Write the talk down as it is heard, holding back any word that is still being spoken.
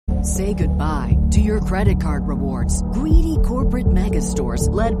Say goodbye to your credit card rewards. Greedy corporate mega stores,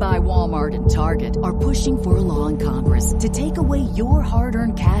 led by Walmart and Target, are pushing for a law in Congress to take away your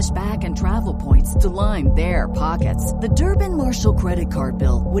hard-earned cash back and travel points to line their pockets. The Durbin-Marshall credit card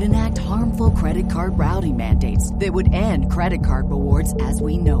bill would enact harmful credit card routing mandates that would end credit card rewards as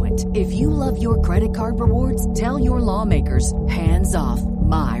we know it. If you love your credit card rewards, tell your lawmakers, hands off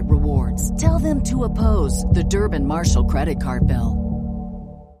my rewards. Tell them to oppose the Durbin-Marshall credit card bill.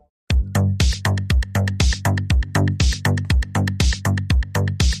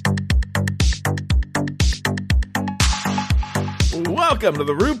 Welcome to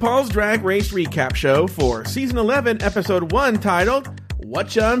the RuPaul's Drag Race Recap Show for Season 11, Episode 1, titled,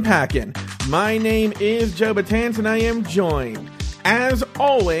 Whatcha Unpackin'? My name is Joe Batance, and I am joined, as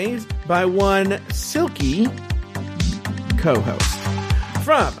always, by one silky co-host.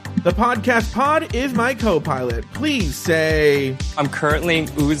 From the podcast pod is my co-pilot. Please say... I'm currently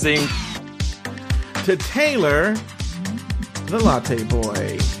oozing... to Taylor, the Latte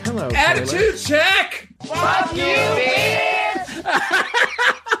Boy. Hello, Attitude Taylor. check! Fuck you, bitch!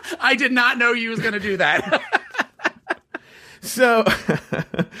 I did not know you was going to do that. So,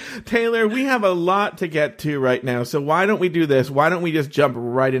 Taylor, we have a lot to get to right now. So why don't we do this? Why don't we just jump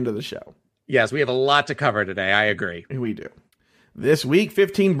right into the show? Yes, we have a lot to cover today. I agree. We do. This week,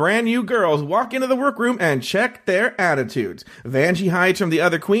 15 brand new girls walk into the workroom and check their attitudes. Vanjie hides from the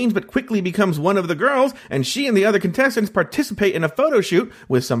other queens, but quickly becomes one of the girls, and she and the other contestants participate in a photo shoot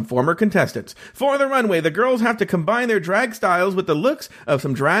with some former contestants. For the runway, the girls have to combine their drag styles with the looks of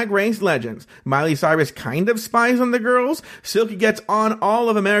some drag race legends. Miley Cyrus kind of spies on the girls, Silky gets on all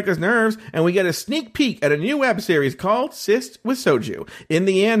of America's nerves, and we get a sneak peek at a new web series called Sis with Soju. In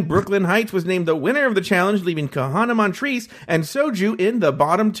the end, Brooklyn Heights was named the winner of the challenge, leaving Kahana Montrese and Soju in the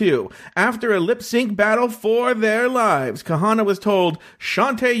bottom two. After a lip-sync battle for their lives, Kahana was told,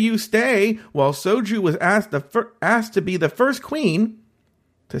 "Shantae, you stay," while Soju was asked to be the first queen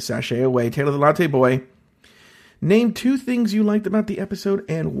to sashay away. Taylor the Latte Boy, name two things you liked about the episode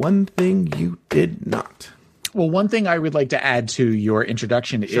and one thing you did not. Well, one thing I would like to add to your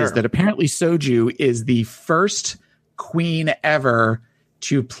introduction is that apparently Soju is the first queen ever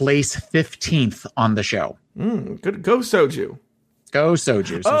to place 15th on the show. Good. Go Soju. Go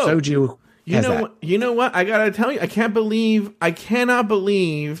Soju. So Soju has that. You know what? I gotta tell you, I cannot believe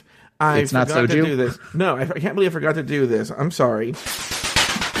I forgot to do this. No, I can't believe I forgot to do this. I'm sorry.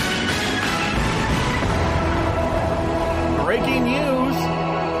 Breaking news.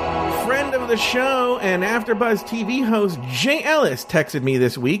 Friend of the show and AfterBuzz TV host Jay Ellis texted me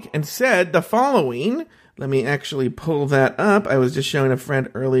this week and said the following. Let me actually pull that up. I was just showing a friend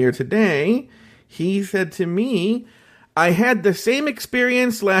earlier today. He said to me, "I had the same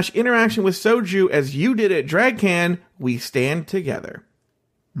experience / interaction with Soju as you did at DragCon. We stand together."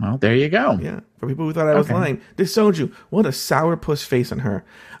 Well, there you go. Yeah. For people who thought I was lying. This Soju, what a sourpuss face on her.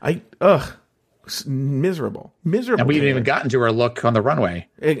 Miserable. Miserable. And we hadn't even gotten to her look on the runway.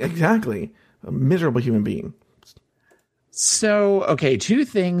 Exactly. A miserable human being. So, okay, two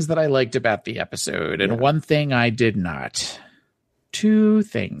things that I liked about the episode and one thing I did not. Two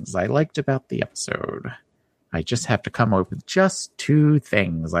things I liked about the episode. I just have to come up with just two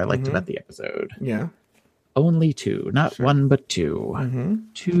things I liked about the episode. Yeah. Only two, not one, but two.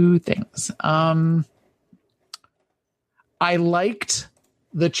 Two things. I liked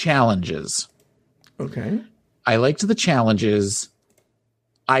the challenges. Okay. I liked the challenges.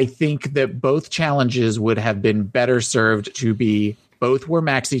 I think that both challenges would have been better served to be, both were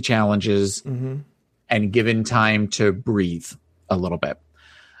maxi challenges and given time to breathe a little bit.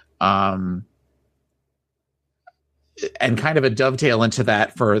 And kind of a dovetail into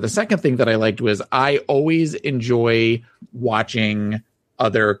that for the second thing that I liked was I always enjoy watching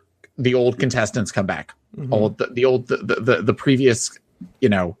the old contestants come back. The previous,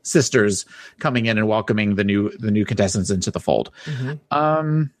 sisters coming in and welcoming the new contestants into the fold.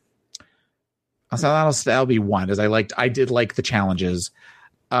 So that'll be one, I did like the challenges.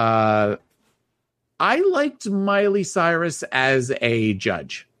 I liked Miley Cyrus as a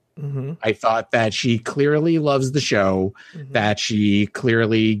judge. I thought that she clearly loves the show, that she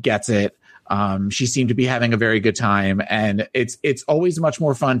clearly gets it. She seemed to be having a very good time, and it's always much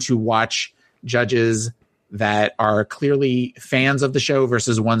more fun to watch judges that are clearly fans of the show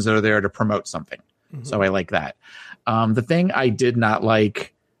versus ones that are there to promote something. So I like that. The thing I did not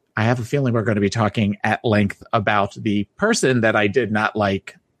like, I have a feeling we're going to be talking at length about the person that I did not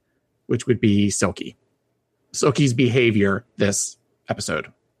like, which would be Silky. Silky's behavior this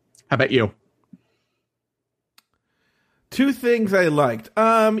episode. How about you? Two things I liked.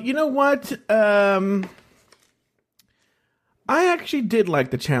 You know what? I actually did like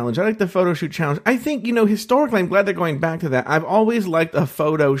the challenge. I like the photo shoot challenge. I think, historically, I'm glad they're going back to that. I've always liked a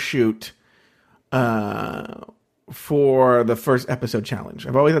photo shoot for the first episode challenge.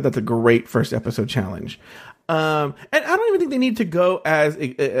 I've always thought that's a great first episode challenge. And I don't even think they need to go as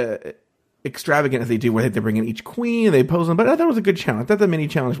extravagant as they do, where they bring in each queen and they pose them. But I thought it was a good challenge. I thought the mini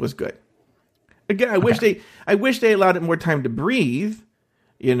challenge was good. Again, I wish they allowed it more time to breathe,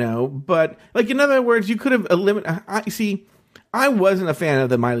 But like, in other words, you could have eliminated. I wasn't a fan of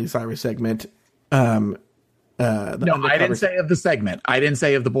the Miley Cyrus segment. No, I didn't say of the segment. I didn't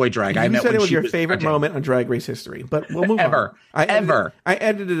say of the boy drag. You said it was your favorite moment on Drag Race history, but we'll move on. I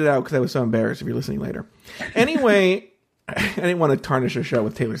edited it out because I was so embarrassed if you're listening later. Anyway, I didn't want to tarnish a show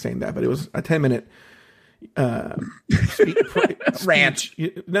with Taylor saying that, but it was a 10-minute rant.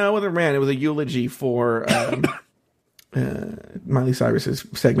 No, it wasn't a rant. It was a eulogy for Miley Cyrus's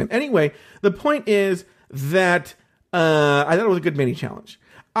segment. Anyway, the point is that I thought it was a good mini challenge.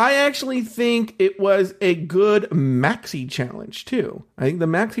 I actually think it was a good maxi challenge too. I think the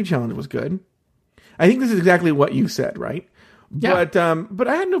maxi challenge was good. I think this is exactly what you said, right? Yeah. But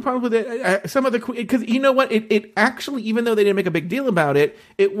I had no problem with it. Some of the, because you know what, it actually, even though they didn't make a big deal about it,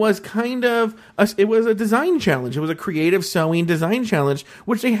 it was kind of it was a design challenge. It was a creative sewing design challenge,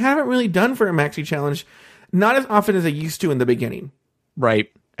 which they haven't really done for a maxi challenge, not as often as they used to in the beginning.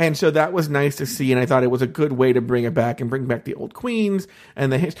 Right. And so that was nice to see, and I thought it was a good way to bring it back and bring back the old queens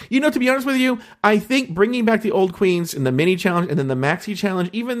and to be honest with you, I think bringing back the old queens in the mini challenge and then the maxi challenge,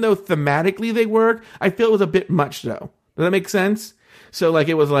 even though thematically they work, I feel it was a bit much though. Does that make sense? So like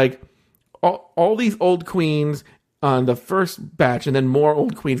it was like all these old queens on the first batch, and then more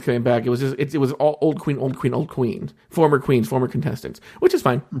old queens coming back. It was just it was all old queen, former queens, former contestants, which is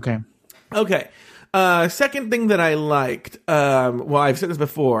fine. Okay. Second thing that I liked, I've said this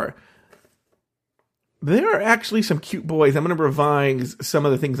before. There are actually some cute boys. I'm going to revise some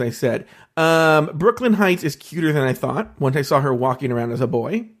of the things I said. Brooklyn Heights is cuter than I thought once I saw her walking around as a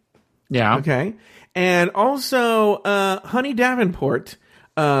boy. Yeah. Okay. And also, Honey Davenport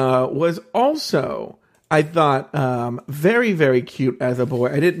was also, I thought, very, very cute as a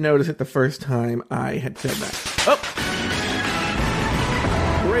boy. I didn't notice it the first time I had said that. Oh!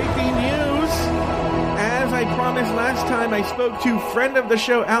 Breaking news! As I promised last time, I spoke to friend of the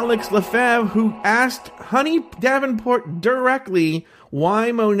show, Alex Lefebvre, who asked Honey Davenport directly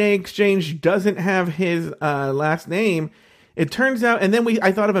why Monet Exchange doesn't have his last name. It turns out, and then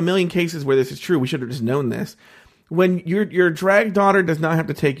I thought of a million cases where this is true. We should have just known this. When your drag daughter does not have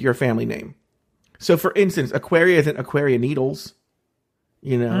to take your family name. So, for instance, Aquaria isn't Aquaria Needles.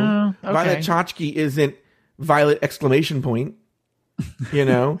 Okay. Violet Chachki isn't Violet exclamation point.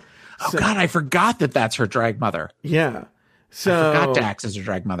 Oh, God, I forgot that that's her drag mother. Yeah. So I forgot Dax is her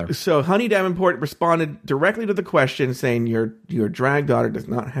drag mother. So Honey Davenport responded directly to the question, saying your drag daughter does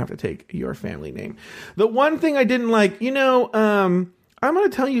not have to take your family name. The one thing I didn't like, I'm going to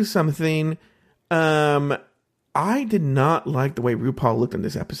tell you something. I did not like the way RuPaul looked in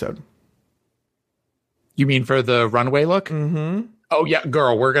this episode. You mean for the runway look? Mm-hmm. Oh, yeah,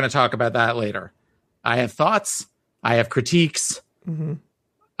 girl, we're going to talk about that later. I have thoughts. I have critiques. Mm-hmm.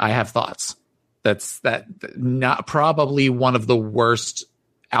 I have thoughts. That's not probably one of the worst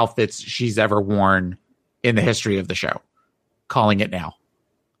outfits she's ever worn in the history of the show. Calling it now.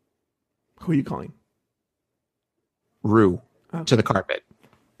 Who are you calling? Ru to the carpet.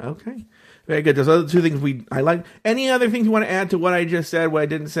 Okay. Very good. Those other two things I like. Any other things you want to add to what I just said, what I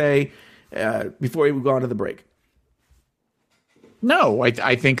didn't say before we go on to the break? No,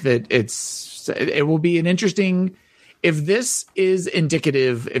 I think that it will be an interesting. If this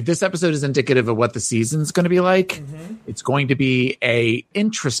episode is indicative of what the season's going to be like, It's going to be a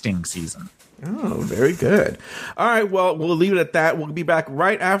interesting season. Oh, very good. All right, well, we'll leave it at that. We'll be back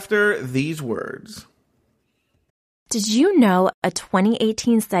right after these words. Did you know a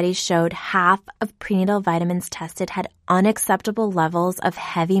 2018 study showed half of prenatal vitamins tested had unacceptable levels of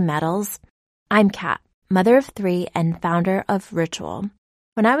heavy metals? I'm Kat, mother of 3 and founder of Ritual.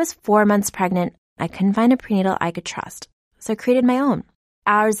 When I was 4 months pregnant, I couldn't find a prenatal I could trust, so I created my own.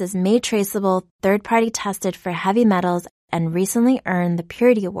 Ours is made traceable, third-party tested for heavy metals, and recently earned the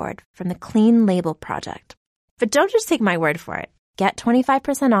Purity Award from the Clean Label Project. But don't just take my word for it. Get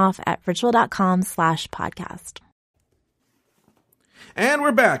 25% off at ritual.com/podcast. And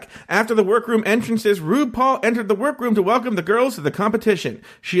we're back. After the workroom entrances, RuPaul entered the workroom to welcome the girls to the competition.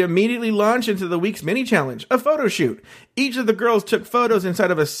 She immediately launched into the week's mini challenge, a photo shoot. Each of the girls took photos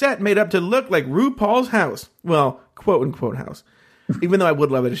inside of a set made up to look like RuPaul's house. Well, quote-unquote house. Even though I would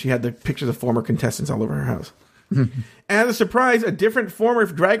love it if she had the pictures of former contestants all over her house. As a surprise, a different former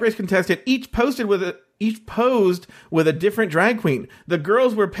Drag Race contestant each posted with each posed with a different drag queen. The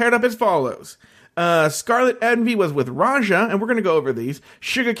girls were paired up as follows. Scarlet Envy was with Raja, and we're going to go over these.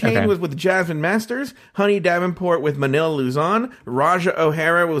 Sugar Cane was with Jasmine Masters. Honey Davenport with Manila Luzon. Raja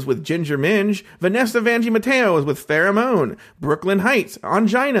O'Hara was with Ginger Minj. Vanessa Vanjie Mateo was with Pheromone. Brooklyn Heights,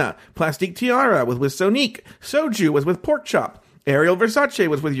 Angina. Plastique Tiara was with Sonique. Soju was with Pork Chop. Ariel Versace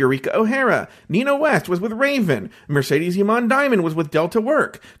was with Eureka O'Hara. Nina West was with Raven. Mercedes Iman Diamond was with Delta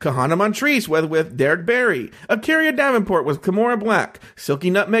Work. Kahana Montrese was with Derek Barry. Akaria Davenport was Kimora Black. Silky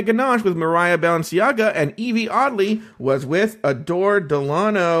Nutmeg Ganache with Mariah Balenciaga. And Evie Oddly was with Adore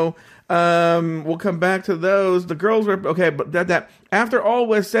Delano. We'll come back to those. The girls were... Okay, but that after all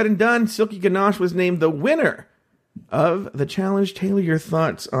was said and done, Silky Ganache was named the winner of the challenge. Taylor, your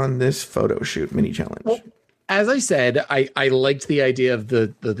thoughts on this photo shoot, mini challenge? Well, as I said, I liked the idea of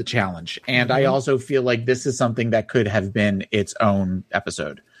the challenge, and I also feel like this is something that could have been its own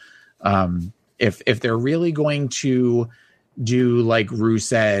episode. If they're really going to do like Rue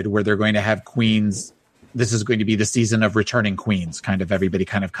said, where they're going to have queens, this is going to be the season of returning queens, kind of everybody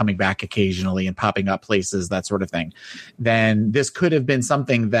kind of coming back occasionally and popping up places, that sort of thing. Then this could have been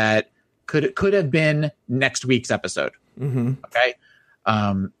something that could have been next week's episode. Okay.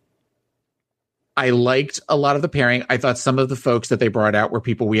 I liked a lot of the pairing. I thought some of the folks that they brought out were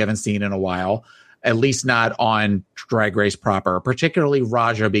people we haven't seen in a while, at least not on Drag Race proper, particularly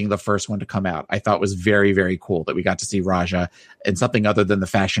Raja being the first one to come out. I thought was very, very cool that we got to see Raja in something other than the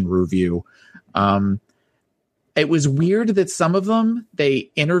fashion review. It was weird that some of them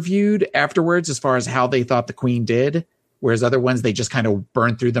they interviewed afterwards as far as how they thought the queen did, whereas other ones, they just kind of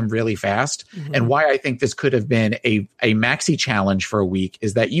burned through them really fast. And why I think this could have been a maxi challenge for a week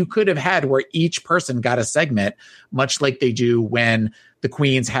is that you could have had where each person got a segment, much like they do when the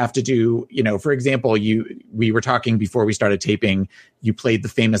queens have to do, you know, for example, we were talking before we started taping, you played the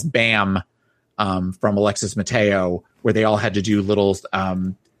famous BAM from Alexis Mateo, where they all had to do little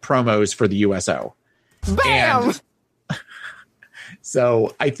promos for the USO. BAM! And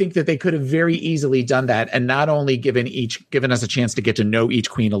so I think that they could have very easily done that and not only given us a chance to get to know each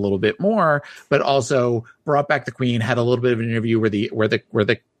queen a little bit more, but also brought back the queen, had a little bit of an interview where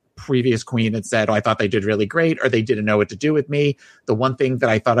the previous queen had said, "Oh, I thought they did really great," or "They didn't know what to do with me." The one thing that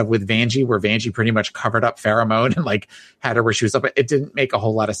I thought of with Vanjie, where Vanjie pretty much covered up Pheromone and like had her where she was up, it didn't make a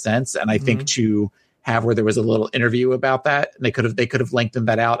whole lot of sense. And I think to have where there was a little interview about that, and they could have lengthened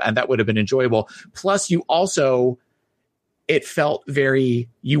that out, and that would have been enjoyable. Plus, you also, it felt very,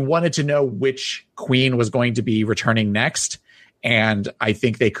 you wanted to know which queen was going to be returning next. And I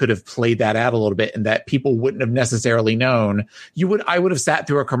think they could have played that out a little bit, and that people wouldn't have necessarily known. I would have sat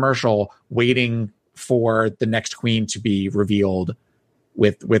through a commercial waiting for the next queen to be revealed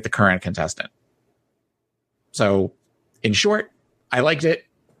with the current contestant. So in short, I liked it.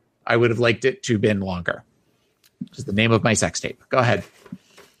 I would have liked it to have been longer. Which is the name of my sex tape. Go ahead.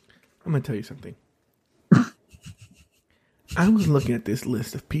 I'm going to tell you something. I was looking at this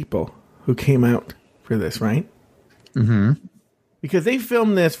list of people who came out for this, right? Because they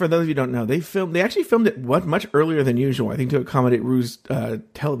filmed this, for those of you who don't know, they actually filmed it much earlier than usual, I think to accommodate Rue's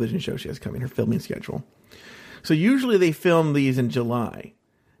television show she has coming, her filming schedule. So usually they film these in July.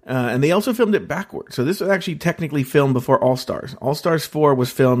 And they also filmed it backwards. So this was actually technically filmed before All Stars. All Stars 4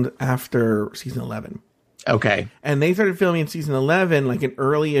 was filmed after season 11. Okay. And they started filming in season 11 like in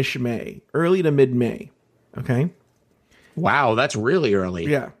early to mid-May. Okay? Wow, that's really early.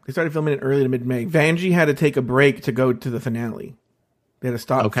 Yeah, they started filming in early to mid-May. Vanjie had to take a break to go to the finale. They had to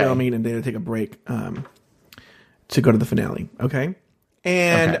stop filming and they had to take a break to go to the finale. Okay?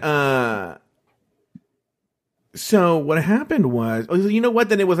 And so what happened was, you know what?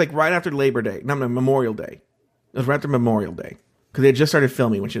 Then it was like right after Labor Day, not Memorial Day. It was right after Memorial Day because they had just started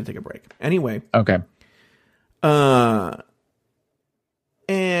filming when she had to take a break. Anyway. Okay.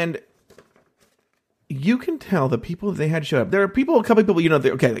 And you can tell the people that they had show up. There are a couple of people, you know,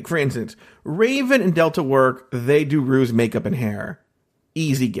 like for instance, Raven and Delta Work, they do Rue's makeup and hair.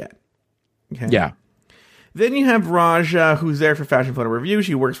 Easy get. Okay. Yeah. Then you have Raja, who's there for Fashion Photo Review.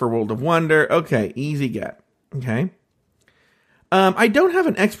 She works for World of Wonder. Okay, easy get. Okay. I don't have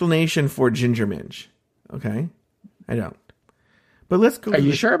an explanation for Ginger Minj. Okay. I don't. But let's go. Are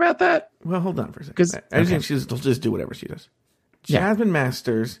you sure about that? Well, hold on for a second. I think she'll just do whatever she does. Jasmine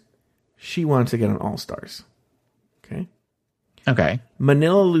Masters, she wants to get on All Stars. Okay. Okay.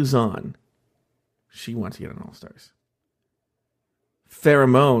 Manila Luzon, she wants to get on All Stars.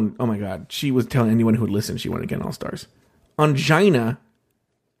 Pheromone, oh my God, she was telling anyone who would listen she wanted to get on All Stars. Angina,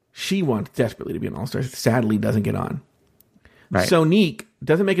 she wants desperately to be on All Stars. Sadly, doesn't get on. Right. Sonique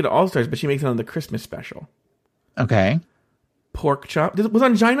doesn't make it to All Stars, but she makes it on the Christmas special. Okay. Pork Chop. Was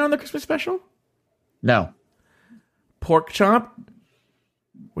Angina on the Christmas special? No. Pork Chop.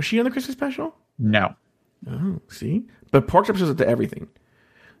 Was she on the Christmas special? No. Oh, see? But Pork Chop shows up to everything.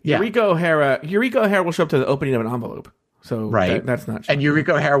 Yeah. Eureka O'Hara will show up to the opening of an envelope. So right. That's not. And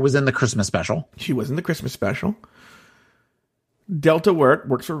Eureka O'Hara was in the Christmas special. She was in the Christmas special. Delta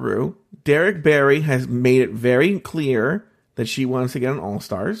works for Rue. Derek Barry has made it very clear that she wants to get on All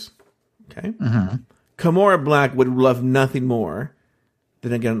Stars. Okay. Mm-hmm. Kimora Black would love nothing more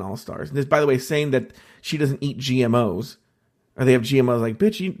than to get on All Stars. And this, by the way, saying that she doesn't eat GMOs, or they have GMOs. Like,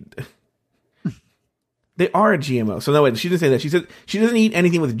 bitch, they are a GMO. So no, wait, she didn't say that. She said she doesn't eat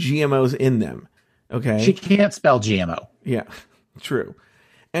anything with GMOs in them. Okay. She can't spell GMO. Yeah, true.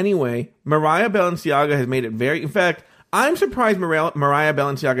 Anyway, Mariah Balenciaga has made it very... In fact, I'm surprised Mariah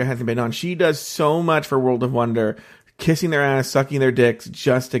Balenciaga hasn't been on. She does so much for World of Wonder, kissing their ass, sucking their dicks,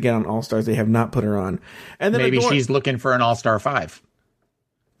 just to get on All-Stars. They have not put her on. And then maybe she's looking for an All-Star 5.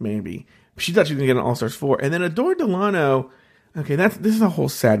 Maybe. She thought she was going to get an All-Stars 4. And then Adore Delano... Okay, this is a whole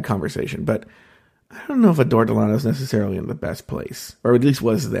sad conversation, but I don't know if Adore Delano is necessarily in the best place, or at least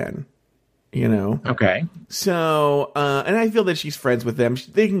was then. You know? Okay. So, and I feel that she's friends with them.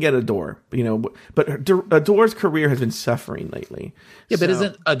 They can get Adore, you know, but Adore's career has been suffering lately. Yeah, but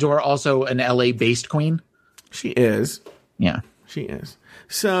isn't Adore also an LA-based queen? She is. Yeah. She is.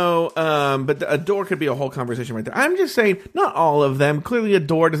 So, but Adore could be a whole conversation right there. I'm just saying, not all of them. Clearly,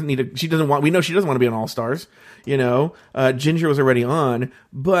 Adore doesn't need we know she doesn't want to be on All-Stars. You know, Ginger was already on,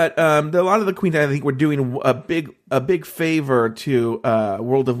 but a lot of the queens, I think, were doing a big favor to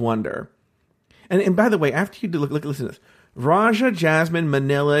World of Wonder. And by the way, after you listen to this, Raja, Jasmine,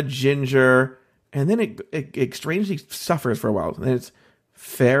 Manila, Ginger, and then it strangely suffers for a while. And then it's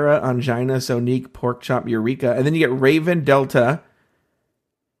Farrah, Angina, Sonique, Pork Chop, Eureka, and then you get Raven, Delta,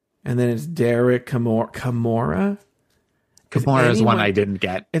 and then it's Derek, Kimora. Kimora is one I didn't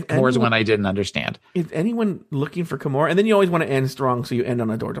get. Kimora is one I didn't understand. Is anyone looking for Kimora? And then you always want to end strong, so you end on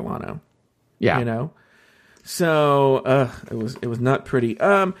Adore Delano. Yeah, you know. So it was not pretty.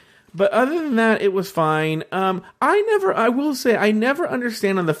 But other than that, it was fine. I will say, I never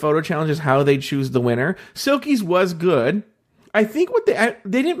understand on the photo challenges how they choose the winner. Silky's was good. I think they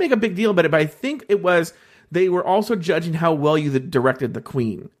didn't make a big deal about it, but I think it was, they were also judging how well you directed the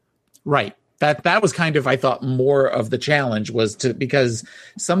queen. Right. That was kind of, I thought, more of the challenge was because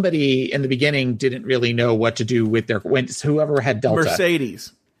somebody in the beginning didn't really know what to do with whoever had Delta.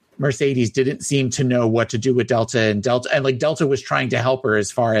 Mercedes didn't seem to know what to do with Delta, and Delta was trying to help her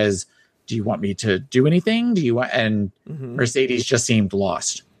as far as, do you want me to do anything? Do you want? And Mercedes just seemed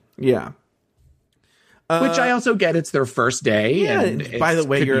lost. Yeah. Which I also get. It's their first day. Yeah. And by the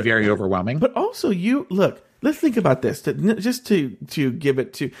way, could be very overwhelming. But also let's think about this just to give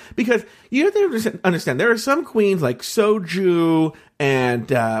it to, because you have to understand there are some queens like Soju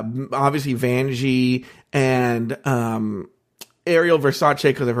and obviously Vanjie and Ariel Versace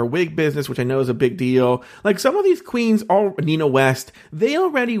because of her wig business, which I know is a big deal. Like some of these queens, Nina West, they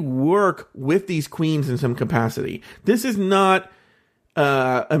already work with these queens in some capacity. This is not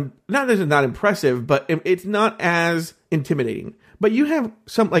that it's not impressive, but it's not as intimidating. But you have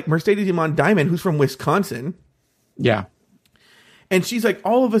some like Mercedes Iman Diamond, who's from Wisconsin. Yeah. And she's like,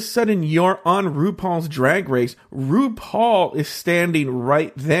 all of a sudden, you're on RuPaul's Drag Race. RuPaul is standing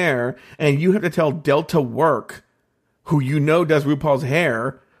right there, and you have to tell Delta Work, who you know does RuPaul's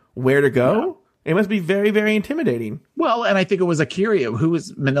hair, where to go. Yeah. It must be very, very intimidating. Well, and I think it was Akira. Who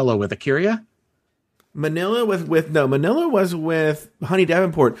was Manila with? Akira? Manila was with Honey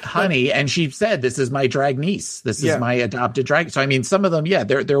Davenport. And she said, "This is my drag niece. This is my adopted drag." So I mean, some of them,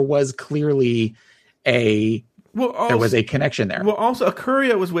 there was clearly there was a connection there. Well, also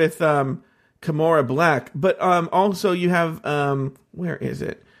Akuria was with Kimora Black, but also you have where is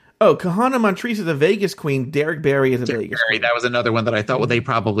it? Oh, Kahana Montrese is a Vegas queen. Derek Barry is a Vegas queen. That was another one that I thought, well, they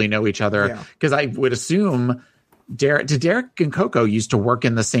probably know each other, because I would assume Derek and Coco used to work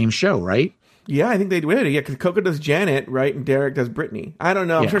in the same show, right? Yeah, I think they did. Yeah, because Coco does Janet, right? And Derek does Brittany. I don't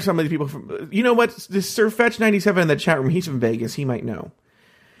know. I'm sure some of these people from... You know what? This Sir Fetch 97 in the chat room, he's from Vegas. He might know.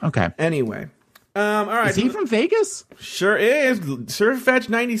 Okay. Anyway. All right. Is he from Vegas? Sure is. Sir Fetch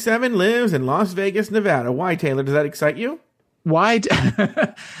 97 lives in Las Vegas, Nevada. Why, Taylor? Does that excite you? Why?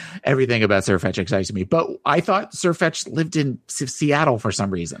 Everything about Sir Fetch excites me. But I thought Sir Fetch lived in Seattle for some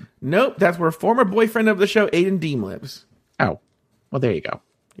reason. Nope. That's where former boyfriend of the show, Aiden Deem, lives. Oh. Well, there you go.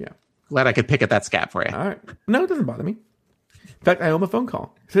 Yeah. Glad I could pick at that scat for you. All right. No, it doesn't bother me. In fact, I owe him a phone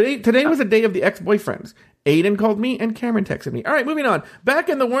call. Today was the day of the ex-boyfriends. Aiden called me and Cameron texted me. All right, moving on. Back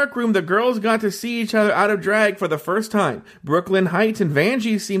in the workroom, the girls got to see each other out of drag for the first time. Brooklyn Heights and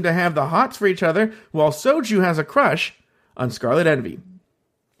Vanjie seem to have the hots for each other, while Soju has a crush on Scarlet Envy.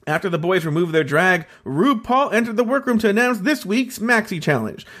 After the boys removed their drag, RuPaul entered the workroom to announce this week's Maxi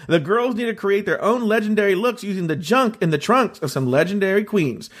Challenge. The girls need to create their own legendary looks using the junk in the trunks of some legendary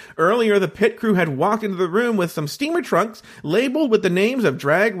queens. Earlier, the pit crew had walked into the room with some steamer trunks labeled with the names of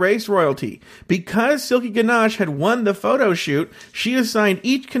Drag Race royalty. Because Silky Ganache had won the photo shoot, she assigned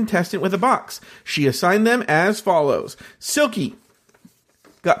each contestant with a box. She assigned them as follows. Silky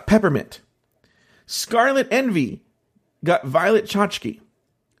got Peppermint. Scarlet Envy got Violet Chachki.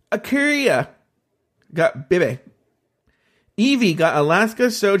 Akuria got Bibe. Evie got Alaska.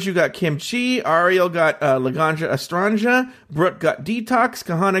 Soju got Kimchi. Ariel got Laganja Estranja. Brooke got Detox.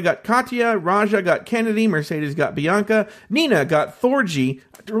 Kahana got Katya. Raja got Kennedy. Mercedes got Bianca. Nina got Thorgy.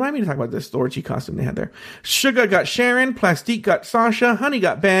 Remind me to talk about this Thorgy costume they had there. Suga got Sharon. Plastique got Sasha. Honey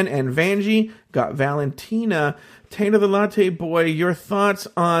got Ben. And Vanjie got Valentina. Taylor the Latte Boy, your thoughts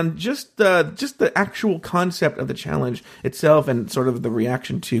on just the actual concept of the challenge itself and sort of the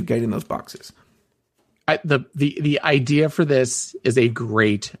reaction to getting those boxes? The idea for this is a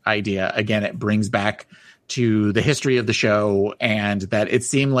great idea. Again, it brings back to the history of the show and that it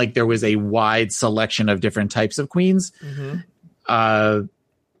seemed like there was a wide selection of different types of queens. Mm-hmm.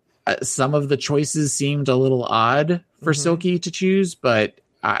 Some of the choices seemed a little odd for Silky to choose, but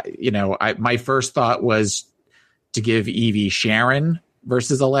my first thought was to give Evie Sharon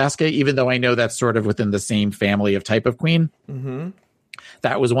versus Alaska, even though I know that's sort of within the same family of type of queen. Mm-hmm.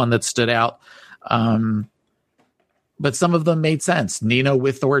 That was one that stood out. But some of them made sense. Nina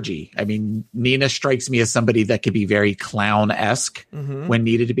with Thorgy. I mean, Nina strikes me as somebody that could be very clown-esque when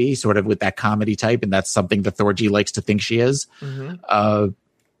needed to be, sort of with that comedy type, and that's something that Thorgy likes to think she is. Mm-hmm.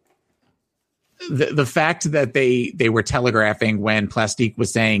 The fact that they were telegraphing when Plastique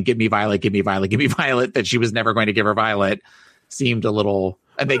was saying, give me Violet, give me Violet, give me Violet, that she was never going to give her Violet seemed a little,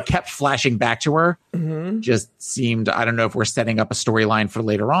 and they kept flashing back to her. Just seemed, I don't know if we're setting up a storyline for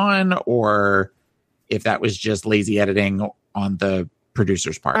later on or if that was just lazy editing on the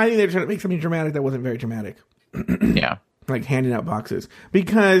producer's part. I think they were trying to make something dramatic that wasn't very dramatic. Yeah. Like handing out boxes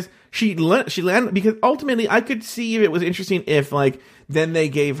because she landed, because ultimately I could see if it was interesting if like then they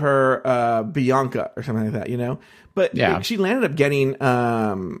gave her Bianca or something like that, but yeah, she landed up getting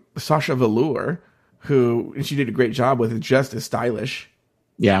Sasha Velour, who she did a great job with, just as stylish.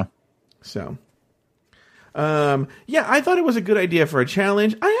 Yeah. So I thought it was a good idea for a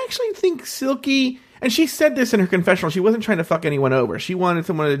challenge. I actually think Silky, and she said this in her confessional, she wasn't trying to fuck anyone over. She wanted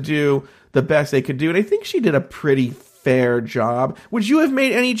someone to do the best they could do, and I think she did a pretty fair job. Would you have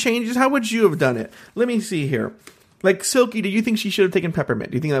made any changes? How would you have done it? Let me see here. Like Silky, do you think she should have taken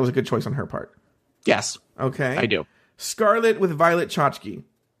Peppermint? Do you think that was a good choice on her part? Yes. Okay. I do. Scarlet with Violet Chachki.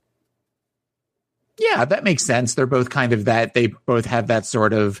 Yeah, that makes sense. They're both kind of that. They both have that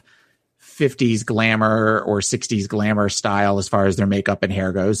sort of 50s glamour or 60s glamour style as far as their makeup and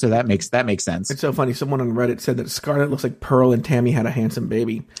hair goes. So that makes sense. It's so funny. Someone on Reddit said that Scarlet looks like Pearl and Tammy had a handsome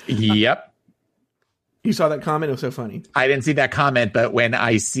baby. Yep. You saw that comment? It was so funny. I didn't see that comment, but when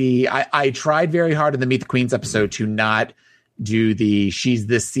I tried very hard in the Meet the Queens episode to not do the she's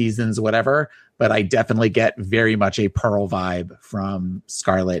this season's whatever, but I definitely get very much a Pearl vibe from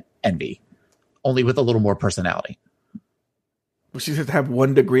Scarlet Envy, only with a little more personality. Well, she has to have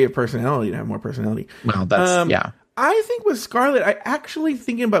 1 degree of personality to have more personality. Well, that's, yeah. I think with Scarlet, I actually,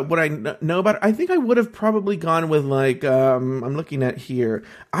 thinking about what I know about her, I think I would have probably gone with like, I'm looking at here.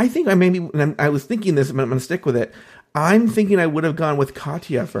 I think I was thinking this, I'm going to stick with it. I'm thinking I would have gone with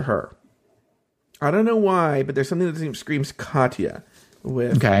Katya for her. I don't know why, but there's something that screams Katya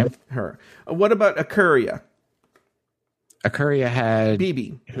with her. What about Akuria? Akuria had...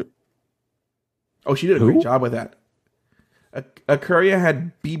 BB. Oh, she did a great job with that. Akuria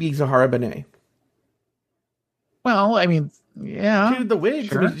had BB Zahara Benet. Well, I mean, yeah. She did the wigs.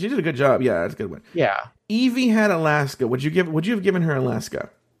 Sure. She did a good job. Yeah, that's a good one. Yeah. Evie had Alaska. Would you have given her Alaska?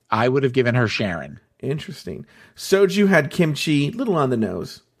 I would have given her Sharon. Interesting. Soju had Kimchi, little on the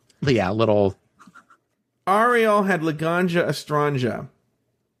nose. Yeah, little. Ariel had Laganja Estranja.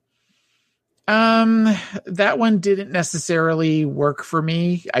 That one didn't necessarily work for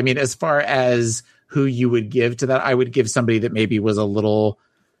me. I mean, as far as who you would give to that, I would give somebody that maybe was a little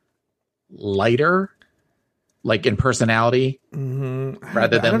lighter, like in personality,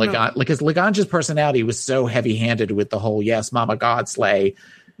 rather than Laganja. Because Laganja's personality was so heavy-handed with the whole "yes, Mama God slay"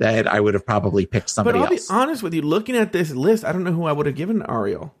 that I would have probably picked somebody else. But I'll be honest with you, looking at this list, I don't know who I would have given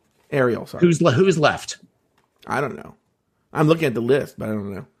Ariel. Sorry. Who's left? I don't know. I'm looking at the list, but I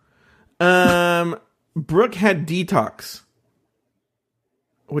don't know. Brooke had Detox.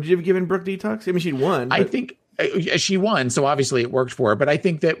 Would you have given Brooke Detox? I mean, she'd won. I think she won, so obviously it worked for her. But I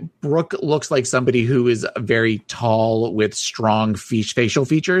think that Brooke looks like somebody who is very tall with strong facial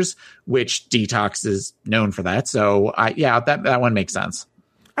features, which Detox is known for that. So that one makes sense.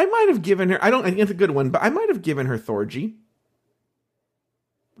 I might have given her. I think it's a good one, but I might have given her Thorgy.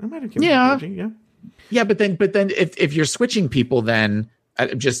 I might have given her Thorgy. Yeah. Yeah, but then if you're switching people, then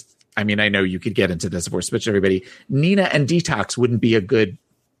I know you could get into this if we're switching everybody. Nina and Detox wouldn't be a good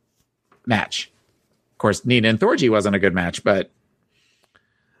match. Of course, Nina and Thorgy wasn't a good match, but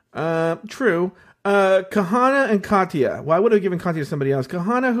true. Kahana and Katya. Well, I would have given Katya to somebody else.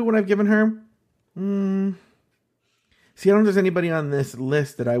 Kahana, who would I have given her? See, I don't think there's anybody on this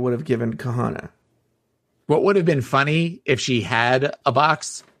list that I would have given Kahana. What would have been funny if she had a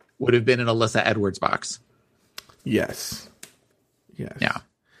box would have been an Alyssa Edwards box. Yes. Yeah.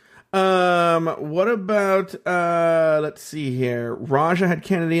 What about let's see here. Raja had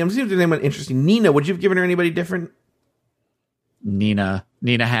Kennedy. I'm seeing if there's anyone interesting. Nina, would you have given her anybody different? Nina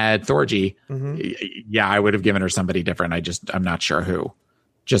had Thorgy. Mm-hmm. Yeah, I would have given her somebody different. I'm not sure who.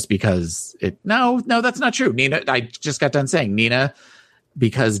 Just because no, that's not true. Nina, I just got done saying Nina,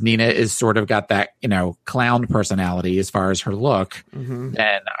 because Nina is sort of got that, clown personality as far as her look. Mm-hmm.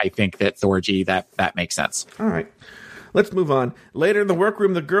 And I think that Thorgy, that makes sense. All right. Let's move on. Later in the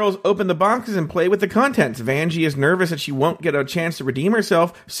workroom, the girls open the boxes and play with the contents. Vanjie is nervous that she won't get a chance to redeem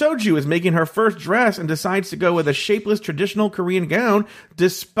herself. Soju is making her first dress and decides to go with a shapeless traditional Korean gown,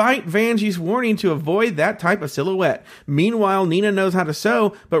 despite Vanjie's warning to avoid that type of silhouette. Meanwhile, Nina knows how to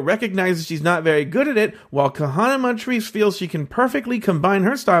sew, but recognizes she's not very good at it, while Kahana Montrese feels she can perfectly combine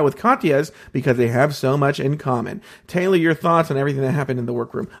her style with Katya's because they have so much in common. Taylor, your thoughts on everything that happened in the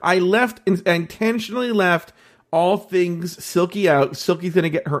workroom. I intentionally left all things Silky out. Silky's going to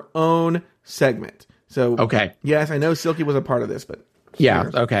get her own segment. So, okay. Yes, I know Silky was a part of this, but yeah.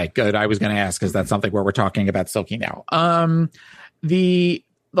 Okay, good. I was going to ask, because that's something where we're talking about Silky now. The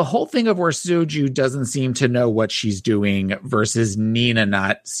whole thing of where Soju doesn't seem to know what she's doing versus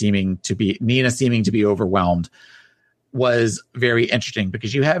Nina seeming to be overwhelmed was very interesting,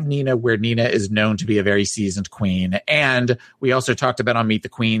 because you have Nina, where Nina is known to be a very seasoned queen. And we also talked about on Meet the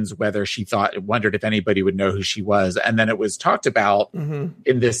Queens whether she wondered if anybody would know who she was. And then it was talked about in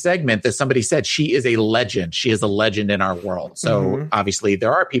this segment that somebody said she is a legend. She is a legend in our world. So obviously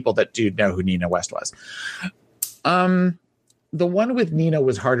there are people that do know who Nina West was. The one with Nina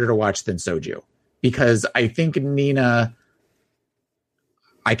was harder to watch than Soju, because I think Nina,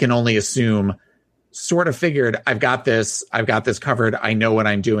 I can only assume, sort of figured, I've got this covered, I know what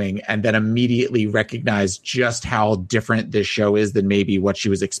I'm doing, and then immediately recognized just how different this show is than maybe what she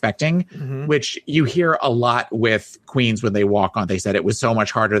was expecting, which you hear a lot with queens when they walk on. They said it was so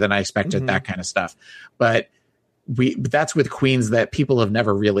much harder than I expected, that kind of stuff. But that's with queens that people have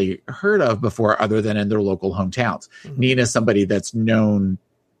never really heard of before, other than in their local hometowns. Nina's somebody that's known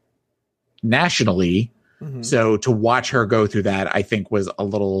nationally. So to watch her go through that, I think, was a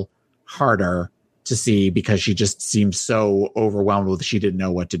little harder to see, because she just seemed so overwhelmed with, she didn't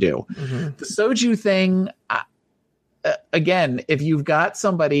know what to do. The Soju thing, again, if you have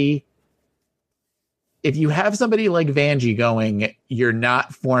somebody like Vanjie going, you're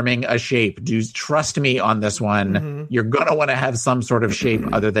not forming a shape. Trust me on this one. You're going to want to have some sort of shape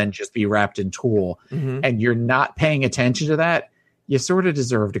other than just be wrapped in tulle. And you're not paying attention to that. You sort of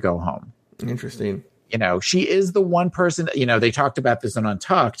deserve to go home. Interesting. She is the one person, they talked about this in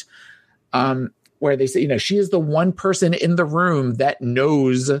Untucked, where they say, she is the one person in the room that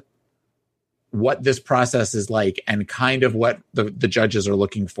knows what this process is like, and kind of what the judges are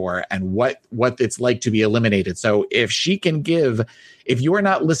looking for, and what it's like to be eliminated. So if you are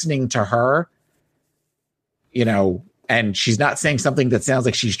not listening to her, and she's not saying something that sounds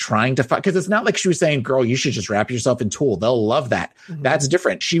like she's trying to fight, because it's not like she was saying, girl, you should just wrap yourself in tulle. They'll love that. That's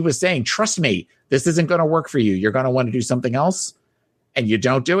different. She was saying, trust me, this isn't going to work for you. You're going to want to do something else, and you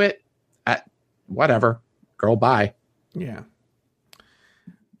don't do it. Whatever, girl, bye. Yeah.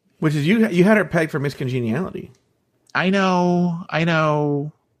 Which is, you had her pegged for miscongeniality. I know.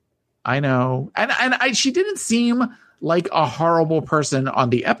 And she didn't seem like a horrible person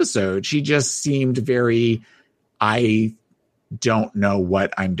on the episode. She just seemed very, I don't know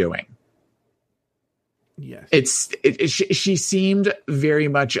what I'm doing. Yes. She seemed very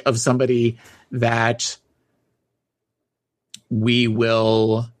much of somebody that we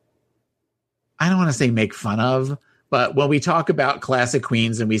will, I don't want to say make fun of, but when we talk about classic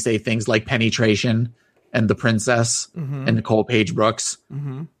queens and we say things like Penetration and The Princess and Nicole Page Brooks,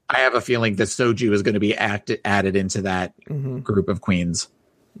 I have a feeling that Soju is going to be added into that group of queens.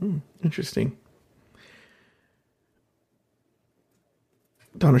 Interesting.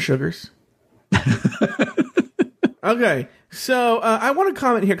 Donna Sugars. Okay, so I want to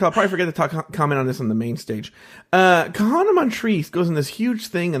comment here, because I'll probably forget to comment on this on the main stage. Kahana Montrese goes in this huge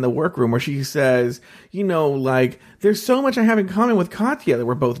thing in the workroom where she says, there's so much I have in common with Katya, that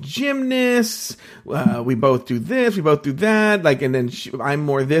we're both gymnasts, we both do this, we both do that, and then I'm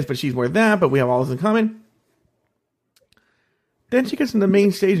more this, but she's more that, but we have all this in common. Then she gets in the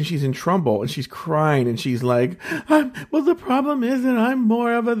main stage and she's in trouble and she's crying and she's like, well, the problem is that I'm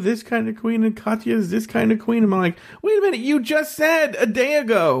more of a this kind of queen and Katya is this kind of queen. And I'm like, wait a minute, you just said a day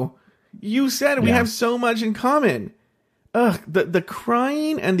ago, we have so much in common. The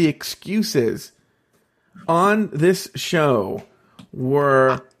crying and the excuses on this show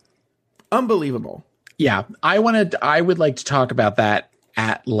were unbelievable. Yeah, I would like to talk about that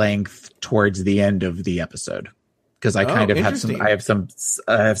at length towards the end of the episode. Because I kind of have some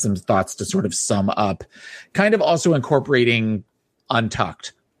thoughts to sort of sum up, kind of also incorporating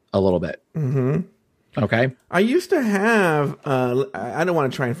Untucked a little bit. Mm-hmm. Okay. I used to have, I don't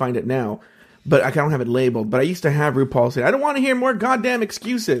want to try and find it now, but I don't have it labeled, but I used to have RuPaul say, I don't want to hear more goddamn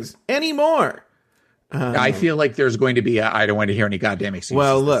excuses anymore. I feel like there's going to be I don't want to hear any goddamn excuses.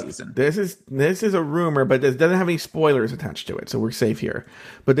 Well, look, this season. this is a rumor, but it doesn't have any spoilers attached to it, so we're safe here.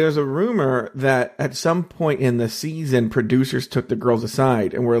 But there's a rumor that at some point in the season, producers took the girls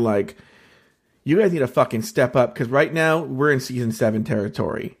aside and were like, you guys need to fucking step up, because right now we're in season 7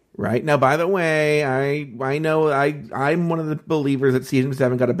 territory. Right now, by the way, I know I'm one of the believers that season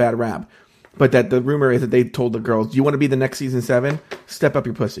 7 got a bad rap, but that the rumor is that they told the girls, do you want to be the next season 7? Step up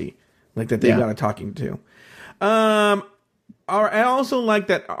your pussy. Like that they got a talking to. I also like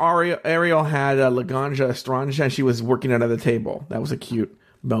that Ariel had Laganja Estranja and she was working out of the table. That was a cute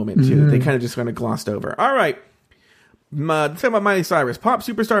moment too. They kind of just kind of glossed over. All right. Let's talk about Miley Cyrus. Pop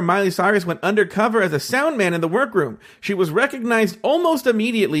superstar Miley Cyrus went undercover as a sound man in the workroom. She was recognized almost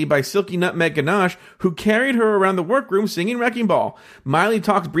immediately by Silky Nutmeg Ganache, who carried her around the workroom singing Wrecking Ball. Miley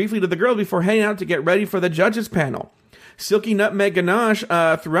talked briefly to the girls before heading out to get ready for the judges panel. Silky Nutmeg Ganache,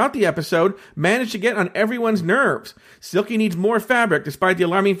 throughout the episode, managed to get on everyone's nerves. Silky needs more fabric, despite the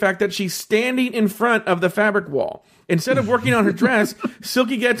alarming fact that she's standing in front of the fabric wall. Instead of working on her dress,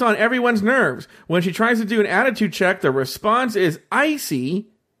 Silky gets on everyone's nerves. When she tries to do an attitude check, the response is icy,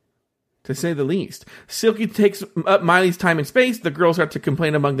 to say the least. Silky takes up Miley's time and space. The girls start to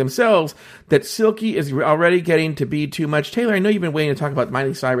complain among themselves that Silky is already getting to be too much. Taylor, I know you've been waiting to talk about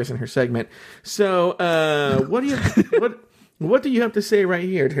Miley Cyrus in her segment. So, what do you have to say right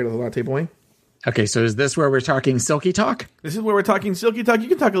here, Taylor the Latte Boy? Okay, so is this where we're talking Silky talk? This is where we're talking Silky talk. You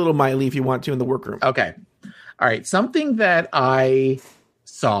can talk a little Miley if you want to in the workroom. Okay. All right. Something that I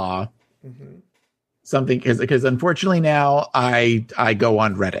saw... Something because unfortunately now I go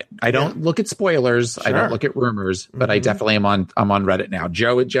on Reddit. I don't look at spoilers. Sure. I don't look at rumors, but I definitely I'm on Reddit now.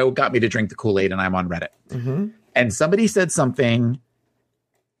 Joe got me to drink the Kool-Aid and I'm on Reddit. And somebody said something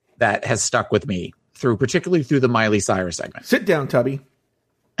that has stuck with me particularly through the Miley Cyrus segment. Sit down, Tubby.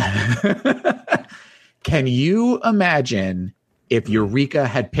 Can you imagine if Eureka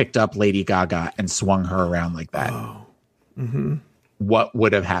had picked up Lady Gaga and swung her around like that? Oh. What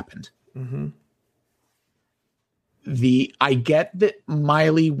would have happened? I get that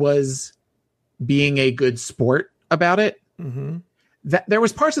Miley was being a good sport about it. That there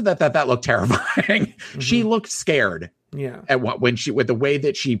was parts of that looked terrifying. She looked scared. Yeah. At with the way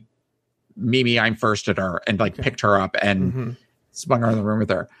that she Mimi I'm first at her and picked her up and spun her in the room with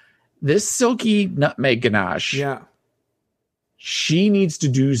her. This Silky Nutmeg Ganache. Yeah. She needs to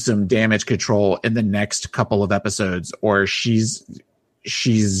do some damage control in the next couple of episodes or she's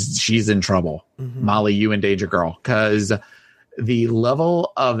in trouble. Molly, you in danger, girl, because the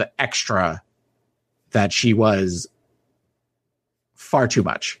level of extra that she was far too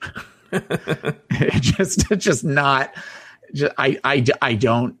much. I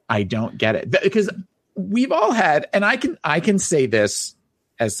don't get it, because we've all had, and I can say this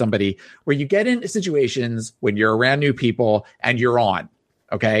as somebody where you get into situations when you're around new people and you're on,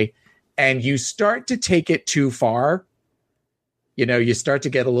 okay, and you start to take it too far. You start to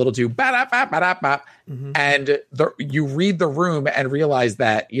get a little too and you read the room and realize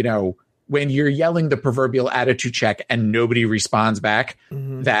that, when you're yelling the proverbial attitude check and nobody responds back,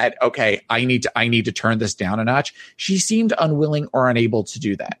 that, okay, I need to turn this down a notch. She seemed unwilling or unable to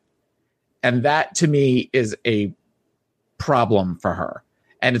do that. And that to me is a problem for her.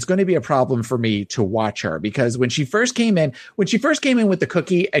 And it's going to be a problem for me to watch her, because when she first came in with the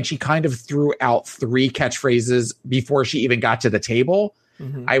cookie and she kind of threw out 3 catchphrases before she even got to the table,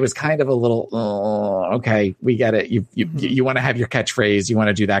 I was kind of a little, okay, we get it. You want to have your catchphrase. You want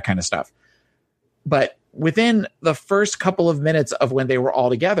to do that kind of stuff. But within the first couple of minutes of when they were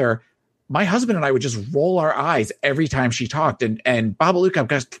all together, my husband and I would just roll our eyes every time she talked. And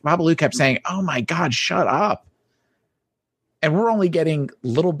Babalu kept saying, "Oh my God, shut up." And we're only getting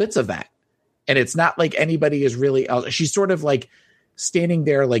little bits of that. And it's not like anybody is really, she's sort of like standing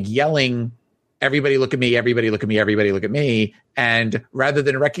there, like yelling, "Everybody look at me, everybody look at me, everybody look at me." And rather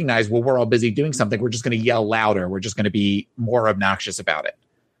than recognize, well, we're all busy doing something, we're just going to yell louder. We're just going to be more obnoxious about it.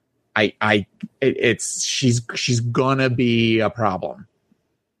 She's gonna be a problem.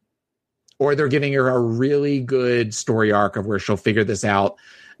 Or they're giving her a really good story arc of where she'll figure this out,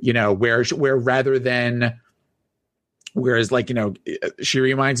 where rather than, whereas like, she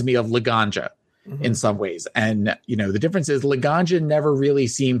reminds me of Laganja in some ways. And, the difference is Laganja never really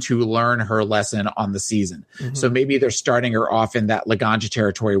seemed to learn her lesson on the season. So maybe they're starting her off in that Laganja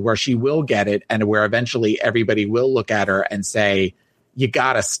territory where she will get it and where eventually everybody will look at her and say, "You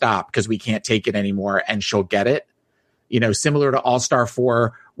got to stop because we can't take it anymore," and she'll get it. Similar to All-Star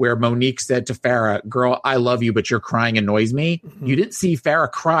 4, where Monique said to Farrah, "Girl, I love you, but your crying annoys me." You didn't see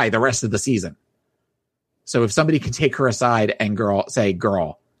Farrah cry the rest of the season. So if somebody could take her aside and say,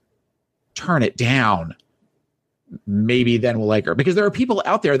 "Girl, turn it down," maybe then we'll like her. Because there are people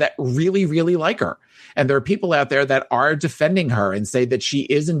out there that really, really like her. And there are people out there that are defending her and say that she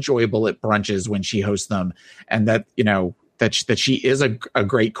is enjoyable at brunches when she hosts them. And that, that she is a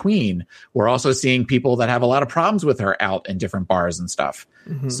great queen. We're also seeing people that have a lot of problems with her out in different bars and stuff.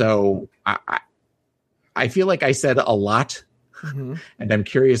 So I feel like I said a lot, and I'm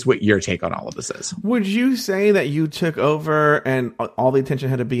curious what your take on all of this is. Would you say that you took over and all the attention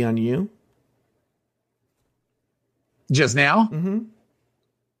had to be on you? Just now?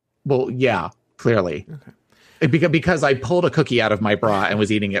 Well, yeah, clearly. Okay. Because I pulled a cookie out of my bra and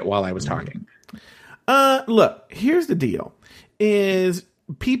was eating it while I was talking. Look, here's the deal. Is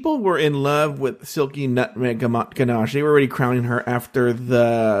people were in love with Silky Nutmeg Ganache. They were already crowning her after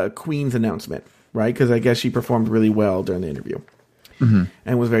the Queen's announcement, right? Because I guess she performed really well during the interview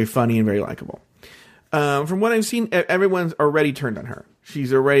and was very funny and very likable. From what I've seen, everyone's already turned on her.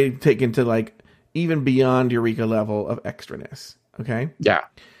 She's already taken to like even beyond Eureka level of extraness. Okay? Yeah.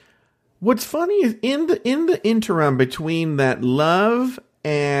 What's funny is in the interim between that love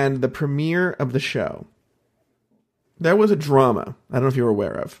and the premiere of the show, there was a drama. I don't know if you were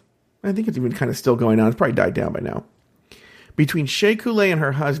aware of. I think it's even kind of still going on. It's probably died down by now. Between Shea Coulee and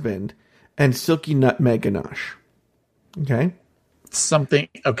her husband and Silky Nutmeg Ganache. Okay?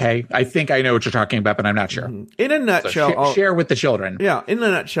 Okay. I think I know what you're talking about, but I'm not sure. In a nutshell. So share with the children. Yeah. In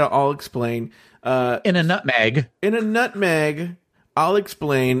a nutshell, I'll explain. In a nutmeg, I'll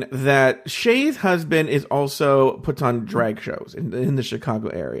explain that Shea's husband is also puts on drag shows in the Chicago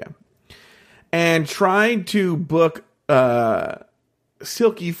area, and tried to book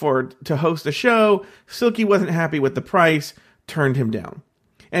Silky to host a show. Silky wasn't happy with the price, turned him down,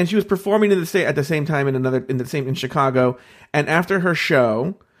 and she was performing at the same time in Chicago. And after her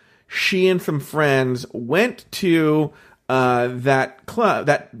show, she and some friends went to that club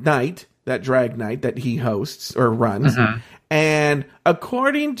that night, that drag night that he hosts or runs. And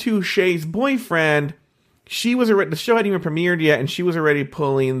according to Shea's boyfriend, the show hadn't even premiered yet, and she was already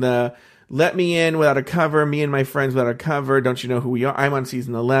pulling the "let me in without a cover, me and my friends without a cover, don't you know who we are? I'm on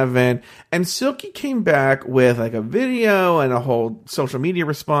season 11. And Silky came back with like a video and a whole social media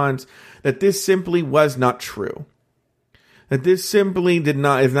response that this simply was not true. That this simply is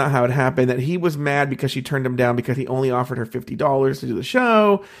not how it happened. That he was mad because she turned him down because he only offered her $50 to do the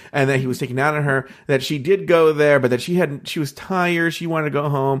show, and that he was taking out on her. That she did go there, but that she was tired, she wanted to go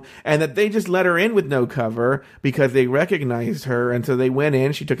home, and that they just let her in with no cover because they recognized her, and so they went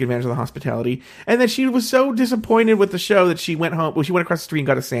in. She took advantage of the hospitality, and that she was so disappointed with the show that she went home. Well, she went across the street and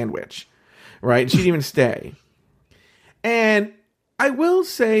got a sandwich, right? She didn't even stay. And I will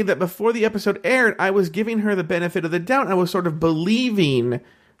say that before the episode aired, I was giving her the benefit of the doubt. I was sort of believing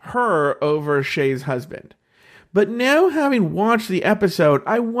her over Shea's husband. But now, having watched the episode,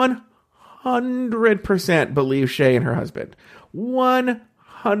 I 100% believe Shea and her husband.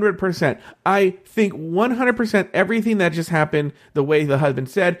 100%. I think 100% everything that just happened, the way the husband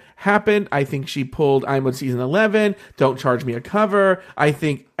said, happened. I think she pulled "I'm on season 11, don't charge me a cover." I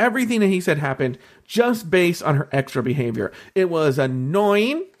think everything that he said happened just based on her extra behavior. It was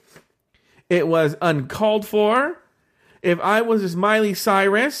annoying. It was uncalled for. If I was as Miley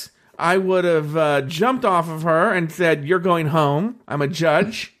Cyrus, I would have jumped off of her and said, "You're going home. I'm a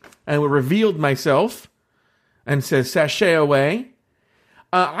judge." And revealed myself and said, "Sashay away."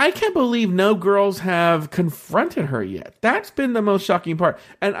 I can't believe no girls have confronted her yet. That's been the most shocking part.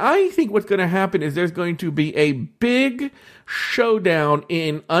 And I think what's going to happen is there's going to be a big showdown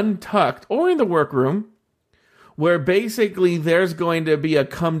in Untucked or in the workroom where basically there's going to be a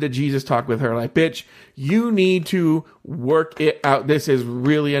come to Jesus talk with her. Like, bitch, you need to work it out. This is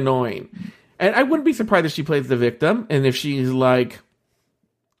really annoying. And I wouldn't be surprised if she plays the victim and if she's like,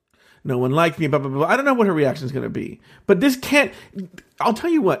 no one liked me, blah, blah, blah. I don't know what her reaction is going to be. But this can't... I'll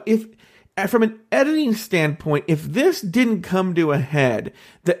tell you what, if from an editing standpoint, if this didn't come to a head,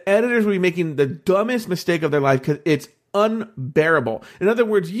 the editors would be making the dumbest mistake of their life because it's unbearable. In other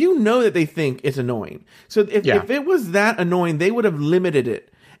words, you know that they think it's annoying. So if it was that annoying, they would have limited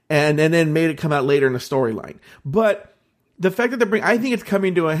it and then made it come out later in the storyline. But the fact that I think it's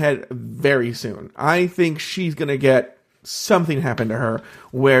coming to a head very soon. I think she's going to get something happen to her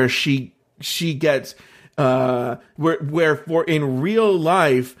where she gets where for in real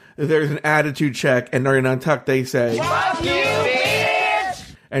life there's an attitude check and during Untucked they say fuck you,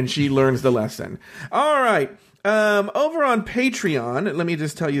 bitch! And she learns the lesson. All right. Over on Patreon, let me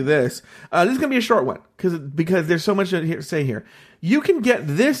just tell you this. This is gonna be a short one because there's so much to say here. You can get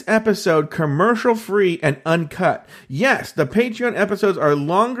this episode commercial free and uncut. Yes, the Patreon episodes are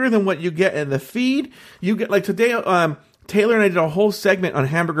longer than what you get in the feed. You get like today. Taylor and I did a whole segment on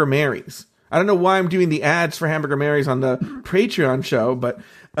Hamburger Mary's. I don't know why I'm doing the ads for Hamburger Mary's on the Patreon show, but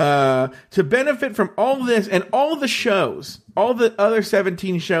to benefit from all this and all the shows, all the other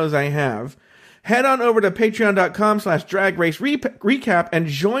 17 shows I have, head on over to patreon.com/Drag Race Recap and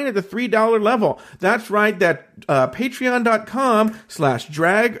join at the $3 level. That's right, that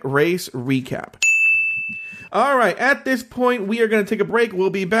patreon.com/Drag Race Recap. All right, at this point, we are going to take a break. We'll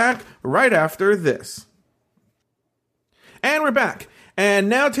be back right after this. And we're back. And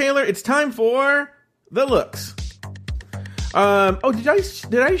now, Taylor, it's time for the looks. Did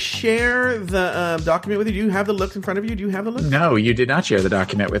I share the document with you? Do you have the looks in front of you? Do you have the looks? No, you did not share the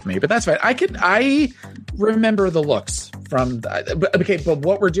document with me, but that's fine. I remember the looks from. But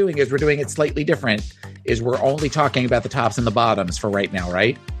what we're doing is we're doing it slightly different. Is we're only talking about the tops and the bottoms for right now,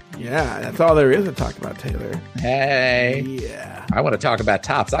 right? Yeah, that's all there is to talk about, Taylor. Hey, yeah, I want to talk about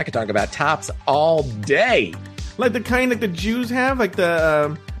tops. I could talk about tops all day. Like the kind like the Jews have, like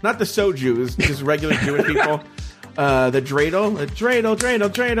the not the Jews, just regular Jewish people. The dreidel,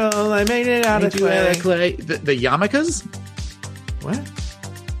 I made it out of clay. The yarmulkes? What?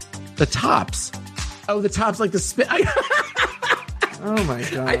 The tops. Oh, the tops like the spit. Oh my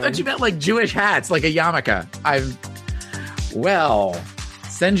god! I thought you meant like Jewish hats, like a yarmulke. Well,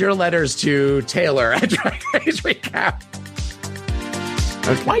 send your letters to Taylor at Drag Race Recap.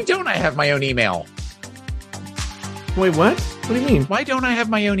 Okay. Why don't I have my own email? Wait, what? What do you mean? Why don't I have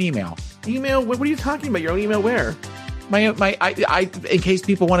my own email? Email? What are you talking about? Your own email where? I in case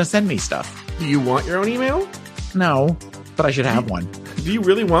people want to send me stuff. Do you want your own email? No, but I should have one. Do you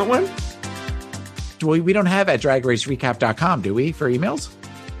really want one? We don't have at dragracerecap.com, do we, for emails?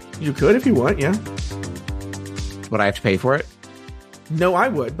 You could if you want, yeah. Would I have to pay for it? No, I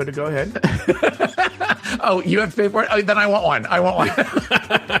would, but go ahead. Oh, you have to pay for it? Oh, then I want one.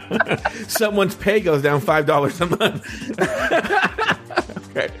 Someone's pay goes down $5 a month.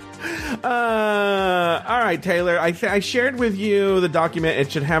 Okay. All right, Taylor. I shared with you the document.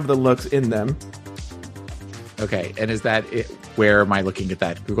 It should have the looks in them. Okay, and is that it? Where am I looking at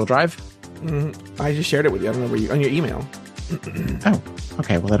that? Google Drive? Mm-hmm. I just shared it with you. I don't know where you on your email. Oh,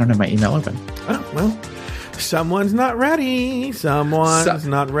 okay. Well, I don't have my email open. Oh, well. Someone's not ready. Someone's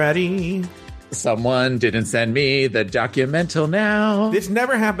not ready. Someone didn't send me the documental now. This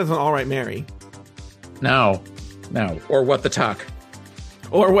never happens on All Right, Mary. No. Or What the Tuck.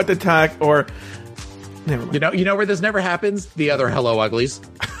 Or What the Tuck. Or never mind. You know where this never happens? The other Hello Uglies.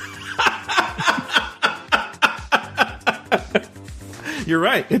 You're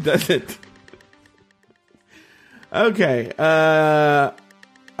right. It doesn't. Okay.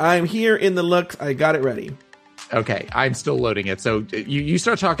 I'm here in the looks. I got it ready. Okay, I'm still loading it. So you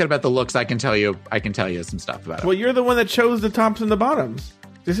start talking about the looks. I can tell you some stuff about it. Well, you're the one that chose the tops and the bottoms.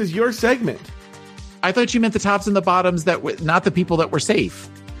 This is your segment. I thought you meant the tops and the bottoms not the people that were safe.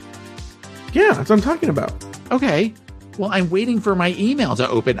 Yeah, that's what I'm talking about. Okay. Well, I'm waiting for my email to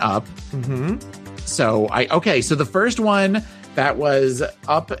open up. Mm-hmm. So so the first one that was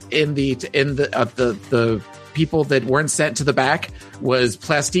up in the people that weren't sent to the back was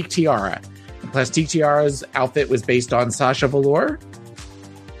Plastique Tiara. Plastique Tiara's outfit was based on Sasha Velour,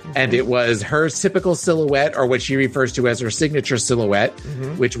 and it was her typical silhouette, or what she refers to as her signature silhouette,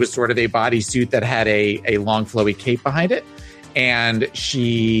 which was sort of a bodysuit that had a long flowy cape behind it. And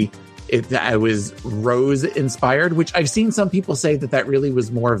I was Rose inspired, which I've seen some people say that really was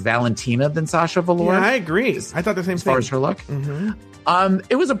more Valentina than Sasha Velour. Yeah, I agree. I thought the same thing. As far as her look. Mm-hmm.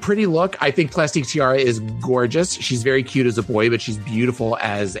 It was a pretty look. I think Plastique Tiara is gorgeous. She's very cute as a boy, but she's beautiful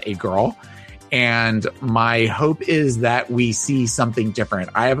as a girl. And my hope is that we see something different.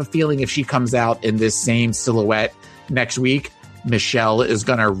 I have a feeling if she comes out in this same silhouette next week, Michelle is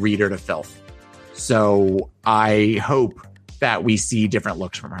going to read her to filth. So I hope that we see different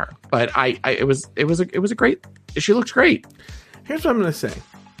looks from her. But it was a great. She looks great. Here's what I'm going to say.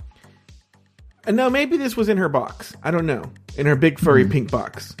 And no, maybe this was in her box. I don't know. In her big furry pink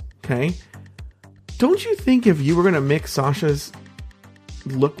box. Okay. Don't you think if you were going to mix Sasha's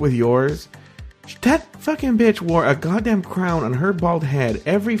look with yours, that fucking bitch wore a goddamn crown on her bald head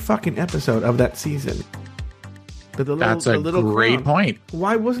every fucking episode of that season. That's a great point.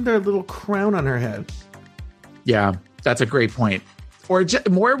 Why wasn't there a little crown on her head? Yeah, that's a great point. Or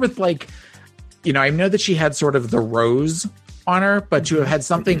more with like, I know that she had sort of the rose on her, but to have had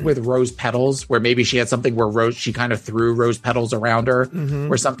something with rose petals, where maybe she had something where she kind of threw rose petals around her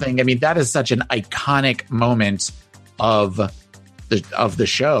or something. I mean, that is such an iconic moment of the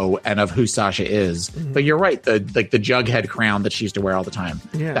show and of who Sasha is. But you're right, the Jughead crown that she used to wear all the time.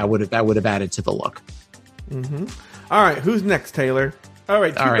 Yeah. That would have added to the look. All right, who's next, Taylor? All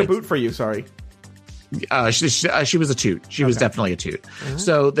right, the boot for you. Sorry. She was a toot. She was definitely a toot.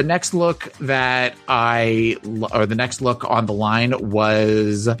 So the next look the next look on the line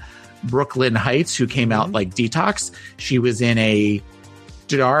was Brooklyn Heights, who came out like Detox. She was in a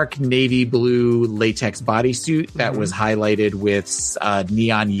dark navy blue latex bodysuit that was highlighted with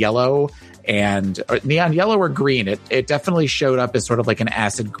neon yellow or green. It definitely showed up as sort of like an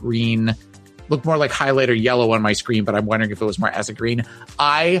acid green. Looked more like highlighter yellow on my screen, but I'm wondering if it was more acid green.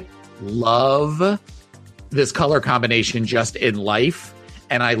 I love this color combination just in life,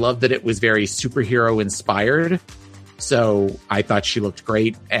 and I love that it was very superhero inspired. So I thought she looked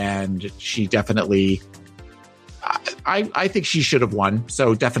great, and she definitely, I think she should have won.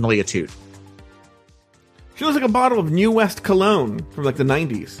 So definitely a toot. She looks like a bottle of New West cologne from like the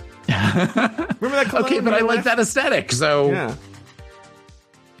 90s. Remember that cologne? Okay, but I like that aesthetic. So yeah.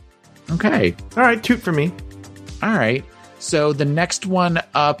 Okay. All right, toot for me. All right. So the next one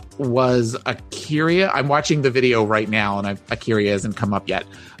up was A'keria. I'm watching the video right now, and A'keria hasn't come up yet.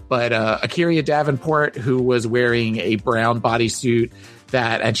 But A'keria Davenport, who was wearing a brown bodysuit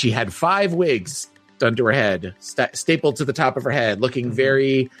and she had 5 wigs done to her head, stapled to the top of her head, looking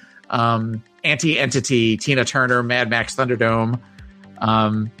very anti-entity, Tina Turner, Mad Max Thunderdome.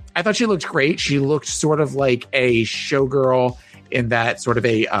 I thought she looked great. She looked sort of like a showgirl in that sort of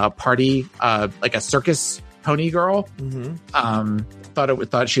a party, like a circus pony girl.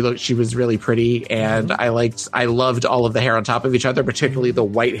 Thought she was really pretty, and I loved all of the hair on top of each other, particularly the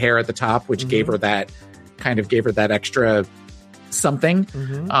white hair at the top, which gave her that extra something.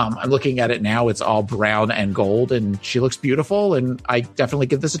 I'm looking at it now; it's all brown and gold, and she looks beautiful. And I definitely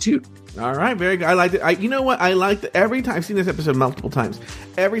give this a toot. All right, very good. I liked it. You know what? I liked it every time. I've seen this episode multiple times.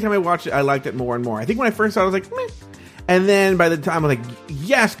 Every time I watched it, I liked it more and more. I think when I first saw it, I was like, meh. And then by the time I was like,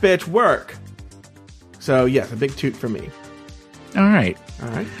 yes, bitch, work. So, yes, a big toot for me. All right.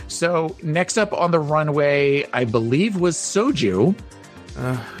 So, next up on the runway, I believe, was Soju,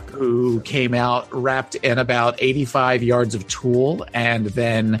 who came out wrapped in about 85 yards of tulle and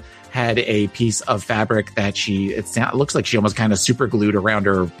then had a piece of fabric that it looks like she almost kind of super glued around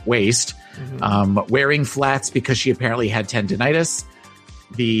her waist, wearing flats because she apparently had tendinitis.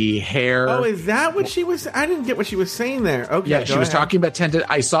 The hair. Oh, is that what she was? I didn't get what she was saying there. Okay. Yeah, she was talking about tendon.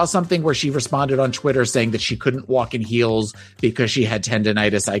 I saw something where she responded on Twitter saying that she couldn't walk in heels because she had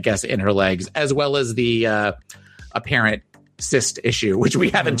tendinitis, I guess, in her legs, as well as the apparent cyst issue, which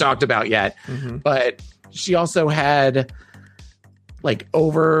we haven't talked about yet. But she also had like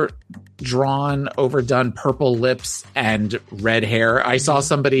overdone purple lips and red hair. I saw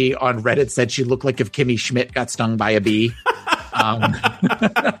somebody on Reddit said she looked like if Kimmy Schmidt got stung by a bee. I'm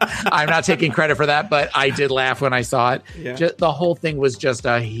not taking credit for that, but I did laugh when I saw it. Yeah. The whole thing was just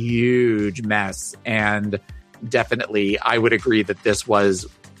a huge mess, and definitely I would agree this was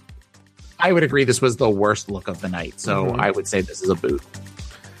the worst look of the night. So I would say this is a boot.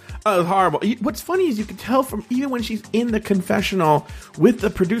 Oh, it was horrible. What's funny is you can tell from even when she's in the confessional with the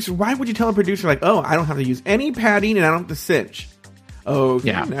producer. Why would you tell a producer like, "Oh, I don't have to use any padding and I don't have to cinch"? Oh, okay,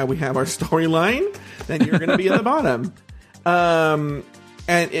 yeah. Now we have our storyline. Then you're going to be at the bottom. And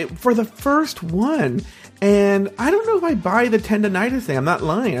for the first one, and I don't know if I buy the tendinitis thing. I'm not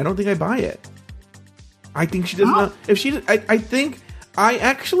lying. I don't think I buy it. I think she does not. If she, I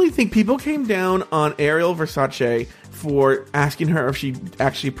actually think people came down on Ariel Versace for asking her if she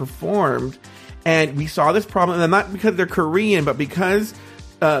actually performed, and we saw this problem. And not because they're Korean, but because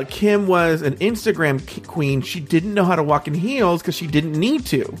Kim was an Instagram queen, she didn't know how to walk in heels because she didn't need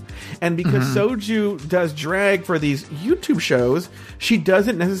to. And because Soju does drag for these YouTube shows, she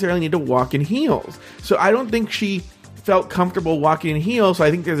doesn't necessarily need to walk in heels. So I don't think she felt comfortable walking in heels. So I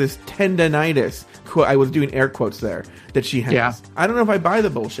think there's this tendinitis, I was doing air quotes there, that she has. Yeah. I don't know if I buy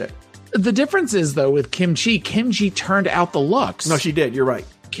the bullshit. The difference is, though, with Kim Chi turned out the looks. No, she did. You're right.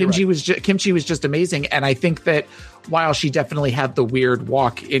 Kim Chi was just amazing. And I think that while she definitely had the weird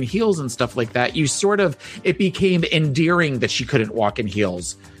walk in heels and stuff like that, it became endearing that she couldn't walk in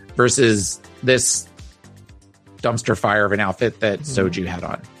heels versus this dumpster fire of an outfit that Soju had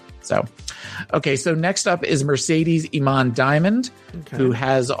on. So, okay. So next up is Mercedes Iman Diamond, who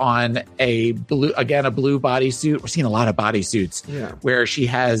has on a blue bodysuit. We're seeing a lot of bodysuits where she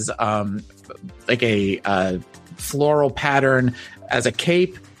has like a floral pattern as a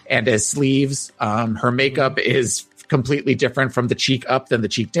cape and as sleeves. Her makeup is completely different from the cheek up than the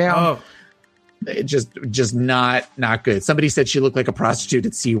cheek down. It just not good. Somebody said she looked like a prostitute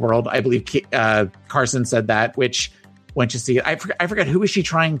at SeaWorld. I believe Carson said that, which went to see it. I forgot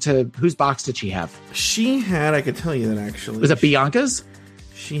whose box did she have? She had, I could tell you that actually. Was it Bianca's?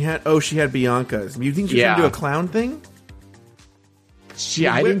 She had Bianca's. You think she was going to do a clown thing?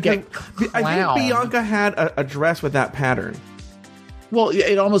 I didn't get clown. I think Bianca had a dress with that pattern. Well,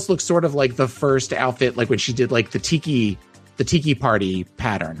 it almost looks sort of like the first outfit, like when she did like the tiki party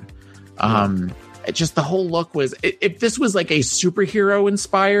pattern. Just the whole look was, if this was like a superhero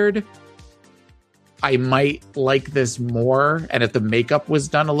inspired, I might like this more. And if the makeup was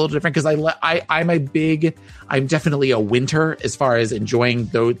done a little different, because I'm definitely a winter as far as enjoying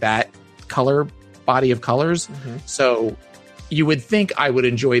that color body of colors. So you would think I would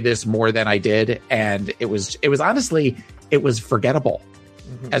enjoy this more than I did. And it was honestly, it was forgettable.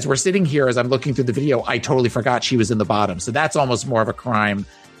 As we're sitting here, as I'm looking through the video, I totally forgot she was in the bottom. So that's almost more of a crime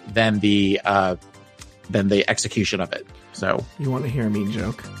than the execution of it. So you want to hear a mean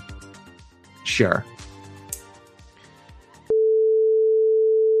joke? Sure.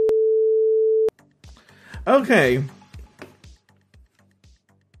 Okay.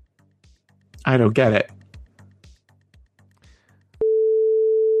 I don't get it.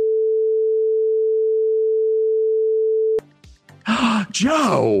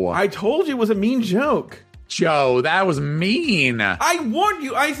 Joe! I told you it was a mean joke. Joe, that was mean. I warned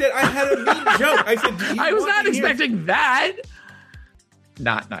you. I said I had a mean joke. I said, I was not expecting that.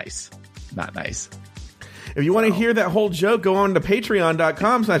 Not nice. Not nice. If you want to hear that whole joke, go on to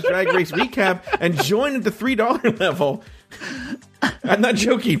patreon.com/Drag Race Recap and join at the $3 level. I'm not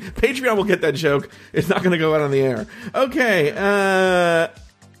joking. Patreon will get that joke. It's not going to go out on the air. Okay.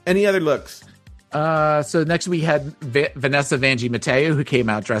 Any other looks? So next we had Vanessa Vanjie Mateo, who came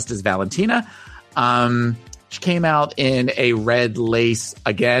out dressed as Valentina. She came out in a red lace,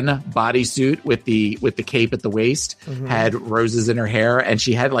 again, bodysuit with the cape at the waist, had roses in her hair, and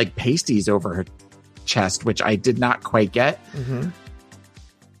she had like pasties over her chest, which I did not quite get.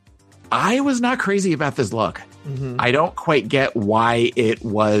 I was not crazy about this look. I don't quite get why it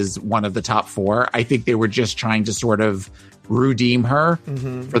was one of the top 4. I think they were just trying to sort of redeem her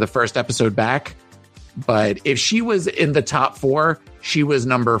for the first episode back. But if she was in the top 4, she was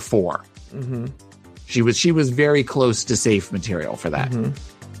number 4. She was very close to safe material for that.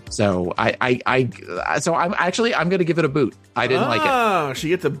 So I'm going to give it a boot. I didn't like it. Oh, she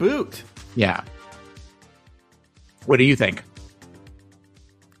gets a boot. Yeah. What do you think?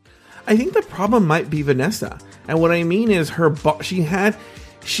 I think the problem might be Vanessa. And what I mean is she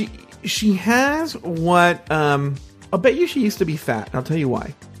has what, I'll bet you she used to be fat. I'll tell you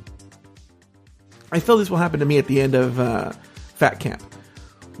why. I feel this will happen to me at the end of Fat Camp,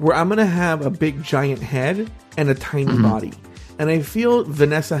 where I'm going to have a big giant head and a tiny body. And I feel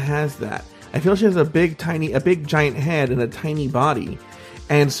Vanessa has that. I feel she has a big giant head and a tiny body.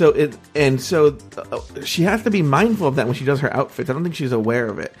 And so she has to be mindful of that when she does her outfits. I don't think she's aware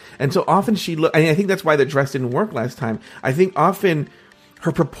of it. And so often I think that's why the dress didn't work last time. I think often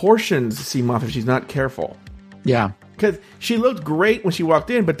her proportions seem off if she's not careful. Yeah. Because she looked great when she walked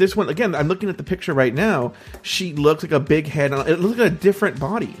in, but this one, again, I'm looking at the picture right now. She looks like a big head. It looks like a different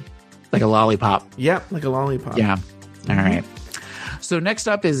body. Like a lollipop. Yeah, like a lollipop. Yeah. All right. So next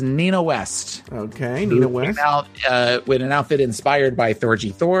up is Nina West. Okay, Nina West. Came out with an outfit inspired by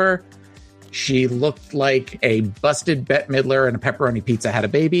Thorgy Thor. She looked like a busted Bette Midler and a pepperoni pizza had a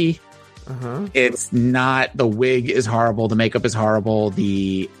baby. It's not, the wig is horrible. The makeup is horrible.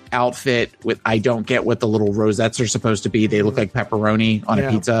 The outfit I don't get what the little rosettes are supposed to be. They look like pepperoni on a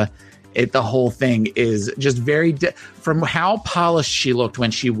pizza. The whole thing is just very, from how polished she looked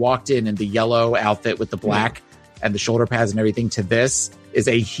when she walked in the yellow outfit with the black, and the shoulder pads and everything to this is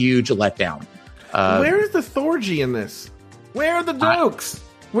a huge letdown. Where is the Thorgy in this? Where are the jokes?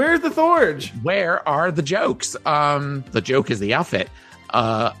 Where's the Thorge? Where are the jokes? The joke is the outfit.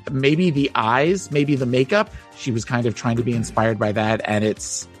 Maybe the eyes, maybe the makeup. She was kind of trying to be inspired by that. And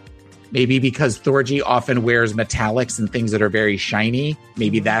it's maybe because Thorgy often wears metallics and things that are very shiny.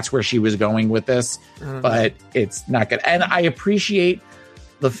 Maybe that's where she was going with this. But it's not good. And I appreciate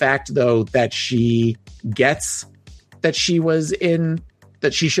the fact, though, that she gets that she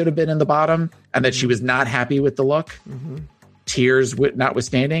should have been in the bottom and that she was not happy with the look. Tears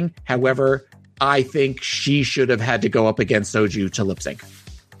notwithstanding. However, I think she should have had to go up against Soju to lip sync.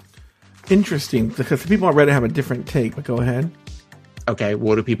 Interesting, because the people on Reddit have a different take, but go ahead. Okay,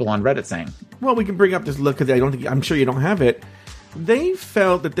 what are people on Reddit saying? Well, we can bring up this look because I'm sure you don't have it. They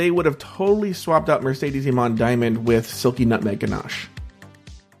felt that they would have totally swapped out Mercedes Iman Diamond with Silky Nutmeg Ganache.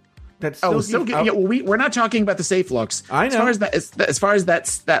 Silky. Yeah, well, we're not talking about the safe looks. I know. As far as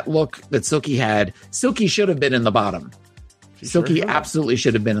that look that Silky had, Silky should have been in the bottom. Silky absolutely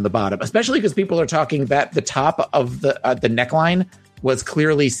should have been in the bottom, especially because people are talking that the top of the neckline was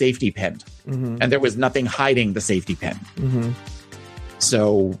clearly safety pinned, and there was nothing hiding the safety pin.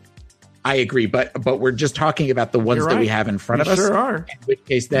 So I agree, but we're just talking about the ones that we have in front of us. Sure are. In which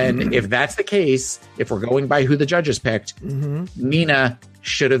case, then, if that's the case, if we're going by who the judges picked, Nina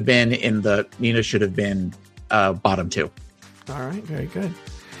should have been bottom 2. All right, very good.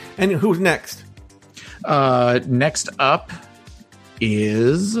 And who's next? Next up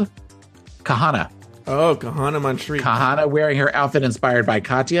is Kahana. Oh, Kahana Manchri. Kahana wearing her outfit inspired by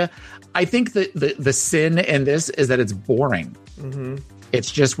Katya. I think that the sin in this is that it's boring. It's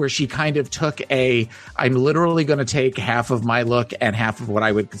just where she kind of took I'm literally going to take half of my look and half of what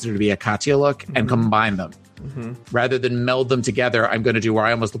I would consider to be a Katya look and combine them. Rather than meld them together, I'm going to do where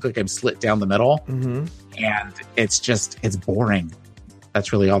I almost look like I'm slit down the middle. And it's boring.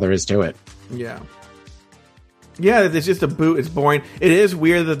 That's really all there is to it. Yeah, it's just a boot. It's boring. It is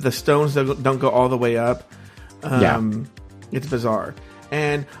weird that the stones don't go all the way up. It's bizarre.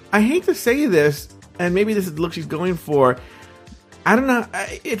 And I hate to say this, and maybe this is the look she's going for. I don't know.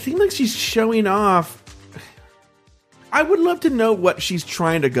 It seems like she's showing off. I would love to know what she's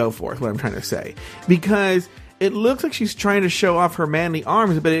trying to go for, is what I'm trying to say. Because it looks like she's trying to show off her manly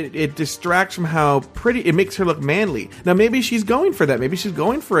arms, but it distracts from how pretty it makes her look manly. Now, maybe she's going for that. Maybe she's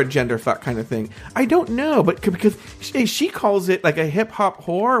going for a gender fuck kind of thing. I don't know, but because she calls it like a hip hop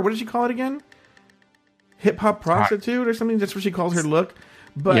whore. What does she call it again? Hip hop prostitute or something? That's what she calls her look.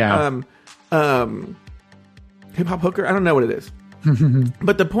 But hip hop hooker. I don't know what it is.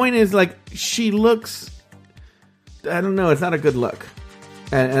 But the point is, like, she looks. I don't know. It's not a good look.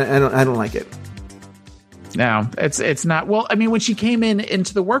 I don't like it. No, it's not. Well, I mean, when she came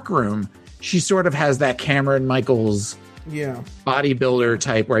into the workroom, she sort of has that Cameron Michaels bodybuilder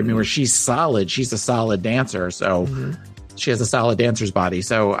type where she's solid. She's a solid dancer. So she has a solid dancer's body.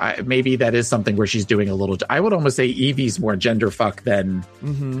 So maybe that is something where she's doing a little. I would almost say Evie's more gender fuck than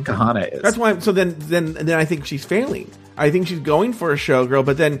Kahana is. That's why. So then I think she's failing. I think she's going for a showgirl,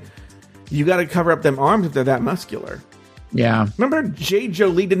 but then you got to cover up them arms if they're that muscular. Yeah. Remember J.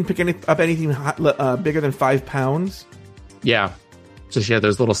 Jolie didn't pick up anything bigger than 5 pounds? Yeah. So she had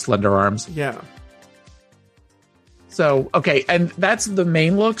those little slender arms. Yeah. So, okay. And that's the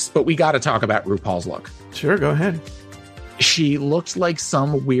main looks, but we got to talk about RuPaul's look. Sure. Go ahead. She looked like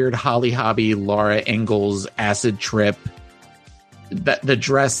some weird Holly Hobby, Laura Ingalls acid trip. The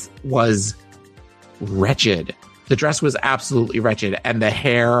dress was wretched. The dress was absolutely wretched. And the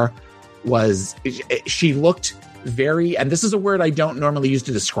hair was, she looked very, and this is a word I don't normally use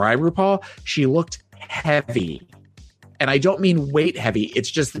to describe RuPaul, she looked heavy. And I don't mean weight heavy.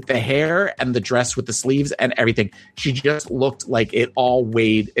 It's just that the hair and the dress with the sleeves and everything, she just looked like it all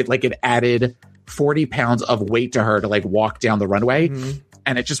weighed, like it added 40 pounds of weight to her to like walk down the runway.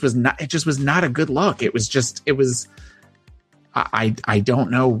 And it just was not a good look. I don't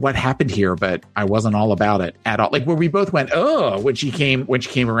know what happened here, but I wasn't all about it at all. Like where we both went, oh, when she came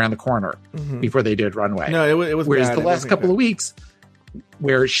around the corner before they did runway. No, it was. Whereas bad. The last couple of weeks,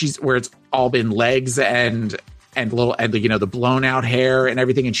 where it's all been legs and little and the blown out hair and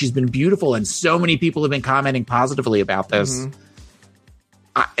everything, and she's been beautiful, and so many people have been commenting positively about this.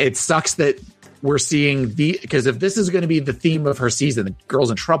 It sucks that we're seeing because if this is going to be the theme of her season, the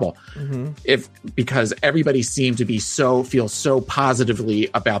Girls in Trouble, because everybody seemed to feel so positively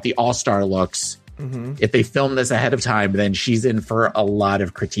about the All-Star looks. If they film this ahead of time, then she's in for a lot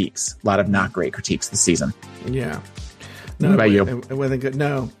of critiques, a lot of not great critiques this season. Yeah. No, what about you? It wasn't good.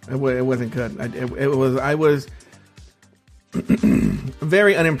 No, it wasn't good. I was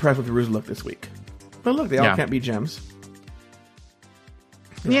very unimpressed with Ru's look this week. But look, they all can't be gems.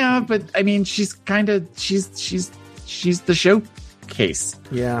 Yeah, but I mean, she's the showcase.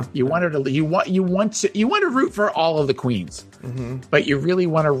 Yeah, you want her to you want to root for all of the queens, but you really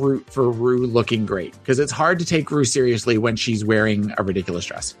want to root for Rue looking great, because it's hard to take Rue seriously when she's wearing a ridiculous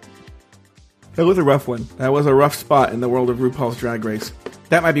dress. That was a rough one. That was a rough spot in the world of RuPaul's Drag Race.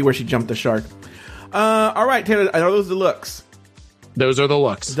 That might be where she jumped the shark. All right, Taylor, are those the looks? Those are the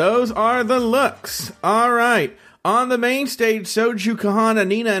looks. Those are the looks. All right. On the main stage, Soju, Kahana,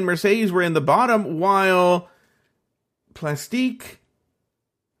 Nina, and Mercedes were in the bottom, while Plastique,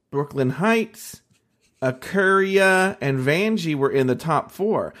 Brooklyn Heights, Akuria, and Vanjie were in the top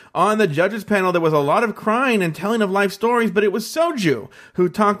 4. On the judges panel, there was a lot of crying and telling of life stories, but it was Soju who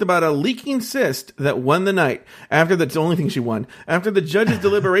talked about a leaking cyst that won the night. That's the only thing she won. After the judges'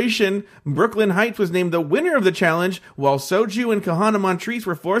 deliberation, Brooklyn Heights was named the winner of the challenge, while Soju and Kahana Montrese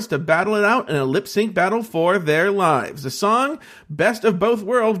were forced to battle it out in a lip-sync battle for their lives. The song, Best of Both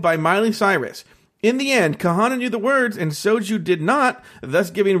Worlds by Miley Cyrus. In the end, Kahana knew the words and Soju did not, thus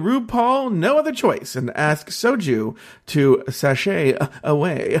giving RuPaul no other choice and asked Soju to sashay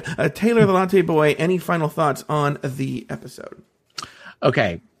away. Taylor the Latte Boy, any final thoughts on the episode?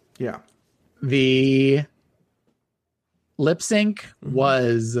 Okay. Yeah. The lip sync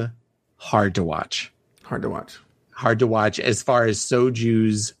was hard to watch. Hard to watch. Hard to watch as far as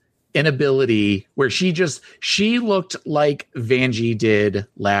Soju's inability, where she looked like Vanjie did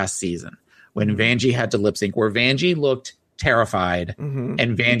last season. When Vanjie had to lip sync, where Vanjie looked terrified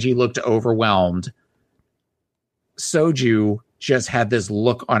and Vanjie looked overwhelmed, Soju just had this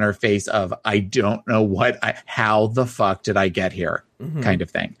look on her face of, I don't know how the fuck did I get here kind of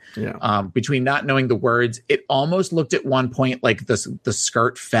thing. Yeah. Between not knowing the words, it almost looked at one point like the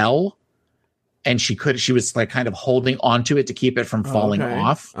skirt fell and she was like kind of holding onto it to keep it from falling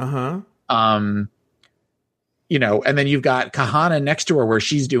off. You know, and then you've got Kahana next to her where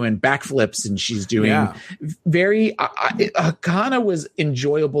she's doing backflips and she's doing Kahana was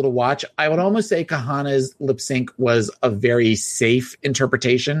enjoyable to watch. I would almost say Kahana's lip sync was a very safe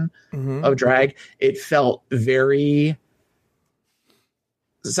interpretation of drag. It felt very,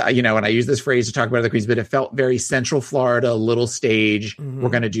 you know, and I use this phrase to talk about other queens, but it felt very Central Florida, little stage. We're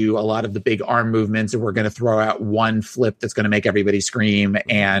going to do a lot of the big arm movements and we're going to throw out one flip that's going to make everybody scream.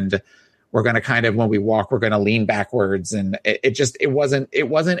 And we're going to kind of, when we walk, we're going to lean backwards. And it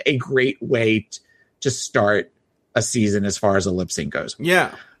wasn't a great way to start a season as far as a lip sync goes.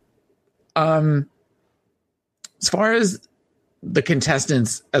 Yeah. As far as the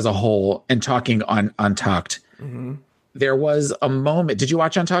contestants as a whole and talking on Untucked, there was a moment. Did you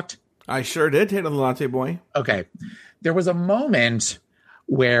watch Untucked? I sure did, Taylor the Latte Boy. Okay. There was a moment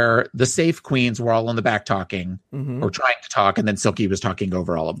where the safe queens were all in the back talking or trying to talk. And then Silky was talking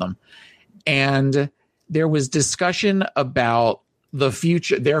over all of them. And there was discussion about their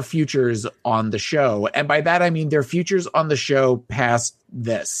futures on the show. And by that, I mean their futures on the show past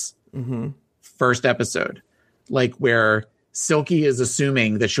this first episode, like where Silky is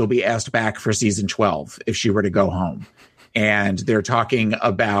assuming that she'll be asked back for season 12 if she were to go home. And they're talking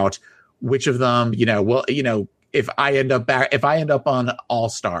about which of them, if I end up on All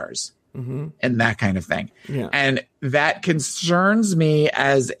Stars, and that kind of thing. Yeah. And that concerns me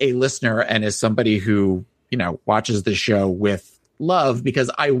as a listener and as somebody who, watches the show with love,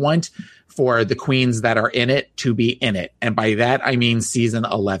 because I want for the queens that are in it to be in it. And by that, I mean season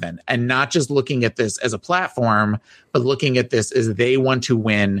 11, and not just looking at this as a platform, but looking at this as they want to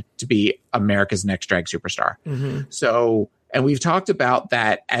win to be America's Next Drag Superstar. So, and we've talked about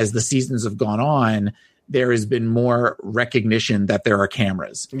that as the seasons have gone on, there has been more recognition that there are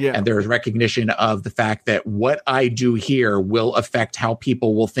cameras. Yeah. And there is recognition of the fact that what I do here will affect how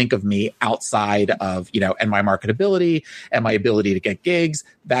people will think of me outside of, and my marketability and my ability to get gigs,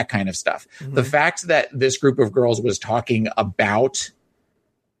 that kind of stuff. The fact that this group of girls was talking about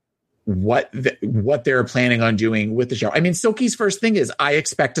what they're planning on doing with the show. I mean, Silky's first thing is, I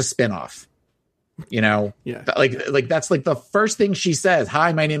expect a spinoff. Like that's like the first thing she says.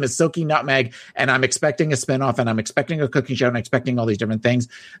 Hi, my name is Silky Nutmeg, and I'm expecting a spinoff, and I'm expecting a cooking show, and I'm expecting all these different things.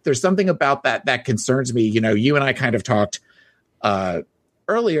 There's something about that concerns me. You and I kind of talked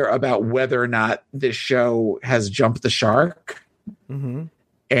earlier about whether or not this show has jumped the shark.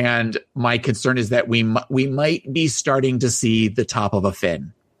 And my concern is that we might be starting to see the top of a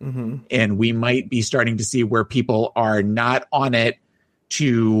fin, and we might be starting to see where people are not on it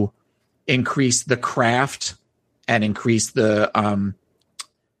to increase the craft and increase the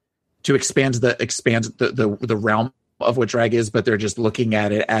to expand the realm of what drag is, but they're just looking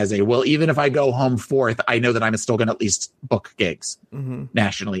at it as even if I go home fourth, I know that I'm still going to at least book gigs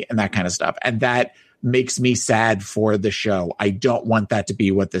nationally and that kind of stuff. And that makes me sad for the show. I don't want that to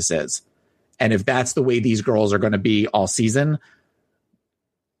be what this is. And if that's the way these girls are going to be all season,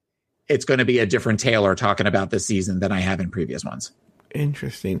 it's going to be a different Taylor talking about this season than I have in previous ones.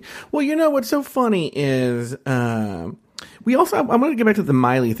 Interesting. Well, you know, what's so funny is we also, I'm going to get back to the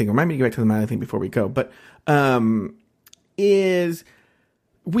Miley thing. Remind me to get back to the Miley thing before we go. But is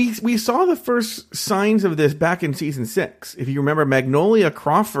we saw the first signs of this back in season 6. If you remember, Magnolia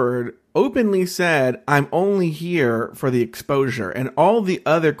Crawford openly said, "I'm only here for the exposure," and all the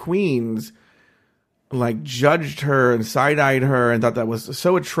other queens like judged her and side-eyed her and thought that was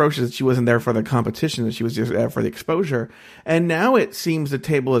so atrocious that she wasn't there for the competition, that she was just there for the exposure. And now it seems the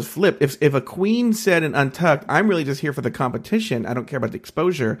table has flipped. If a queen said in Untucked, "I'm really just here for the competition, I don't care about the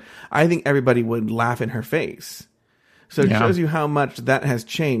exposure," I think everybody would laugh in her face. So it shows you how much that has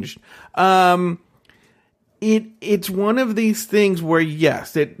changed. It's one of these things where,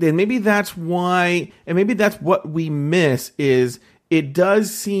 yes, and maybe that's why, and maybe that's what we miss is, it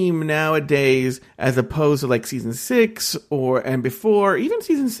does seem nowadays, as opposed to like season 6 and before, even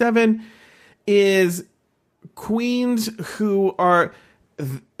season 7, is queens who are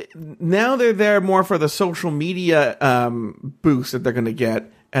now they're there more for the social media boost that they're going to get,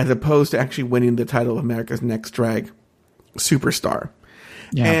 as opposed to actually winning the title of America's Next Drag Superstar.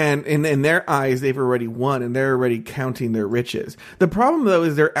 Yeah. And in their eyes, they've already won, and they're already counting their riches. The problem, though,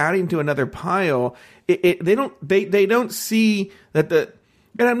 is they're adding to another pile. They don't see that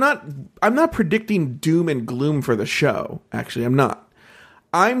and I'm not predicting doom and gloom for the show. Actually, I'm not.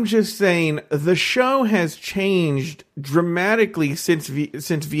 I'm just saying the show has changed dramatically since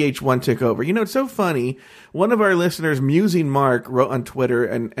VH1 took over. You know, it's so funny. One of our listeners, Musing Mark, wrote on Twitter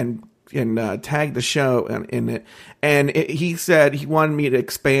and tagged the show in it, and he said he wanted me to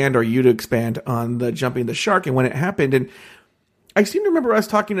expand, or you to expand, on the jumping the shark and when it happened. And I seem to remember us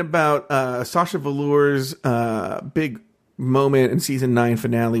talking about Sasha Velour's big moment in season 9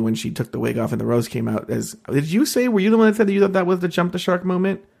 finale when she took the wig off and the rose came out. Did you say, were you the one that said that you thought that was the jump the shark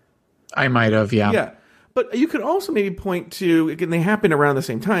moment? I might have, yeah. Yeah. But you could also maybe point to, again, they happen around the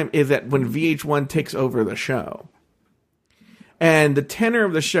same time, is that when VH1 takes over the show. And the tenor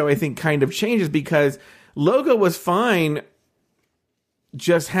of the show, I think, kind of changes, because Logo was fine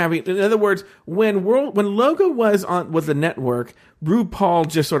just having, in other words, when Logo was the network, RuPaul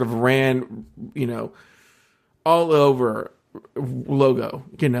just sort of ran, all over Logo.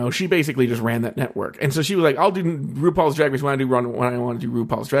 She basically just ran that network. And so she was like, "I'll do RuPaul's Drag Race when I want to do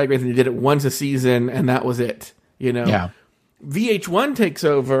RuPaul's Drag Race," and he did it once a season, and that was it. Yeah. VH1 takes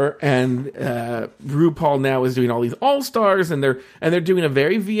over, and RuPaul now is doing all these All-Stars, and they're doing a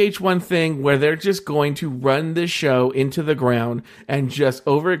very VH1 thing where they're just going to run the show into the ground and just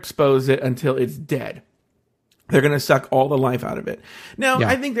overexpose it until it's dead. They're going to suck all the life out of it. Now,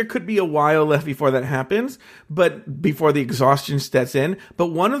 I think there could be a while left before that happens, but before the exhaustion sets in. But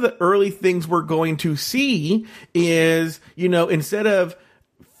one of the early things we're going to see is, instead of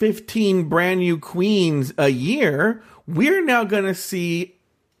 15 brand new queens a year, we're now going to see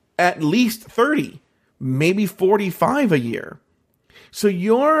at least 30, maybe 45 a year. So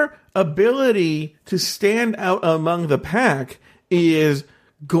your ability to stand out among the pack is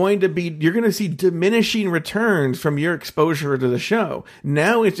going to be, you're going to see diminishing returns from your exposure to the show.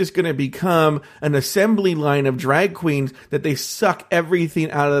 Now it's just going to become an assembly line of drag queens that they suck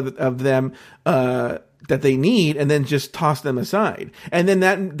everything out of them that they need, and then just toss them aside. And then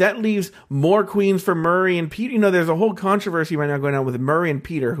that leaves more queens for Murray and Peter. There's a whole controversy right now going on with Murray and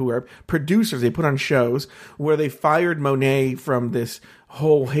Peter, who are producers. They put on shows where they fired Monet from this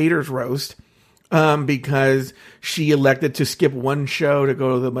whole haters roast because she elected to skip one show to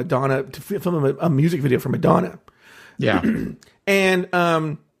go to the Madonna, to film a music video for Madonna. Yeah. And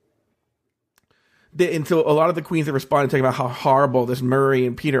so a lot of the queens that responded talking about how horrible this Murray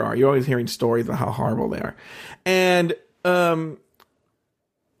and Peter are. You're always hearing stories about how horrible they are. And the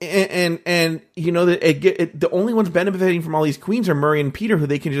only ones benefiting from all these queens are Murray and Peter, who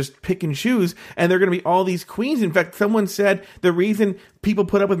they can just pick and choose, and they're going to be all these queens. In fact, someone said the reason people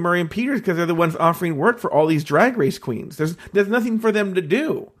put up with Murray and Peter is because they're the ones offering work for all these Drag Race queens. There's nothing for them to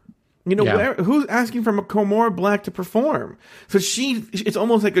do. Who's asking for Komora Black to perform? So it's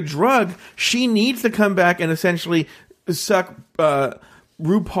almost like a drug. She needs to come back and essentially suck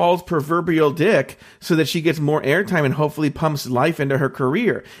RuPaul's proverbial dick so that she gets more airtime and hopefully pumps life into her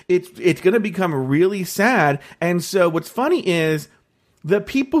career. It's going to become really sad. And so what's funny is the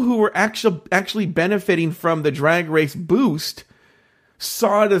people who were actually benefiting from the Drag Race boost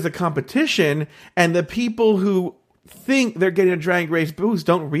saw it as a competition, and the people who think they're getting a Drag Race boost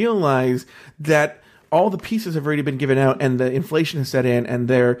don't realize that all the pieces have already been given out, and the inflation has set in, and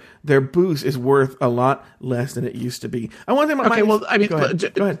their boost is worth a lot less than it used to be. I want them. Okay, well, I mean, go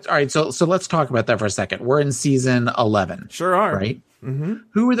ahead. All right, so let's talk about that for a second. We're in season 11. Sure are. Right? Mm-hmm.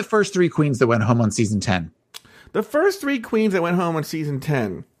 Who were the first 3 queens that went home on season 10? The first 3 queens that went home on season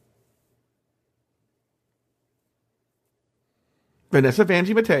 10. Vanessa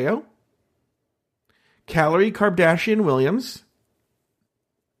Vanjie Mateo, Calorie Kardashian Williams,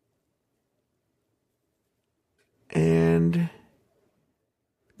 and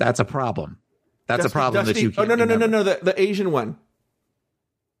that's a problem. That's Dusty, a problem that you can't. Oh no! The Asian one.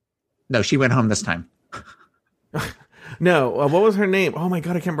 No, she went home this time. No, what was her name? Oh my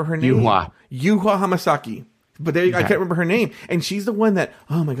god, I can't remember her name. Yuhua Hamasaki. But I can't remember her name, and she's the one that.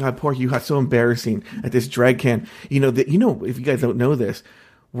 Oh my god, poor Yuhua, so embarrassing at this drag can. If you guys don't know this,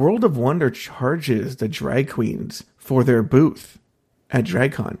 World of Wonder charges the drag queens for their booth at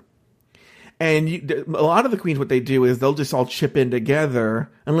DragCon. And a lot of the queens, what they do is they'll just all chip in together,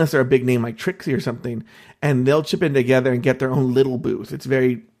 unless they're a big name like Trixie or something, and they'll chip in together and get their own little booth. It's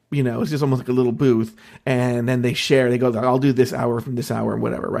very, it's just almost like a little booth, and then they share. They go, I'll do this hour from this hour and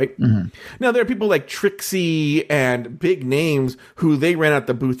whatever, right? Mm-hmm. Now, there are people like Trixie and big names who they ran out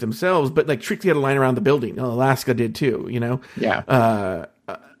the booth themselves, but like Trixie had a line around the building. Alaska did too, Yeah.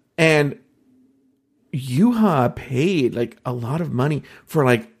 And Yuha paid like a lot of money for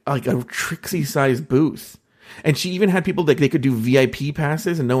like a Trixie sized booth, and she even had people that they could do VIP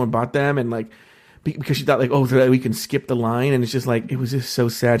passes, and no one bought them, and like because she thought like, so that we can skip the line, and it's just like it was just so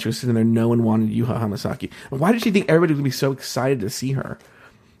sad. She was sitting there, no one wanted Yuha Hamasaki. Why did she think everybody would be so excited to see her?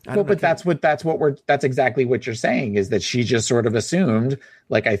 That's exactly what you're saying, is that she just sort of assumed,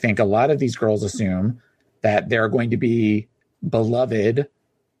 like I think a lot of these girls assume, that they're going to be beloved.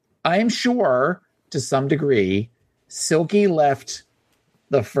 I'm sure to some degree, Silky left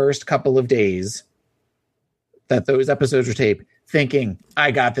the first couple of days that those episodes were taped thinking,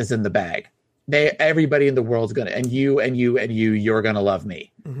 I got this in the bag. Everybody in the world's gonna, and you're gonna love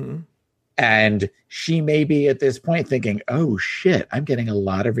me. Mm-hmm. And she may be at this point thinking, oh shit, I'm getting a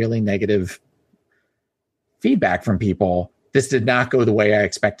lot of really negative feedback from people. This did not go the way I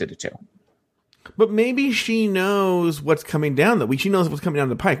expected it to. But maybe she knows what's coming down. She knows what's coming down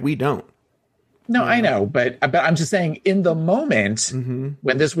the pike. We don't. No, I know, but I'm just saying, in the moment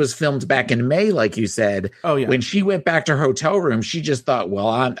when this was filmed back in May, like you said, when she went back to her hotel room, she just thought,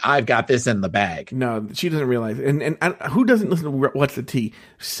 well, I've got this in the bag. No, she doesn't realize it. And who doesn't listen to What's the Tea?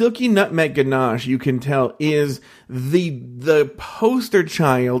 Silky Nutmeg Ganache, you can tell, is the poster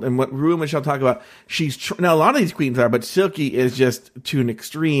child, and what Rue and Michelle talk about. Now, a lot of these queens are, but Silky is just to an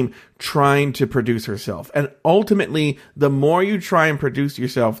extreme trying to produce herself. And ultimately, the more you try and produce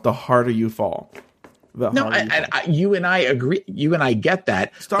yourself, the harder you fall. You and I agree. You and I get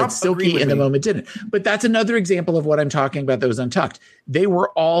that. But Silky in the moment didn't. But that's another example of what I'm talking about. Those Untucked. They were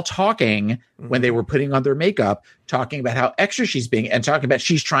all talking when they were putting on their makeup, talking about how extra she's being, and talking about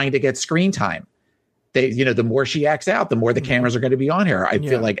she's trying to get screen time. The more she acts out, the more the cameras are going to be on her. I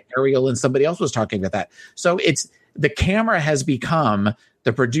feel like Ariel and somebody else was talking about that. So it's the camera has become,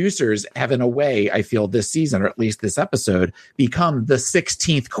 the producers have, in a way, I feel this season, or at least this episode, become the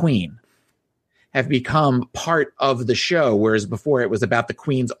 16th queen. Have become part of the show, whereas before it was about the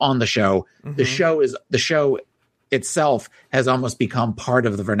queens on the show. Mm-hmm. The show itself has almost become part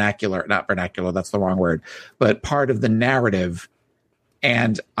of the vernacular, not vernacular, that's the wrong word, but part of the narrative.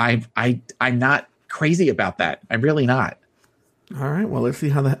 And I'm not crazy about that. I'm really not. All right. Well, let's see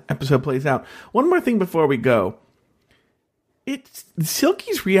how the episode plays out. One more thing before we go.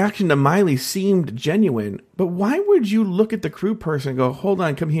 Silky's reaction to Miley seemed genuine, but why would you look at the crew person and go, hold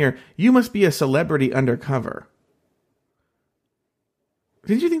on, come here. You must be a celebrity undercover.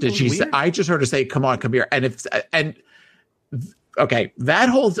 Did you think did she weird? Say, I just heard her say, come on, come here. Okay, that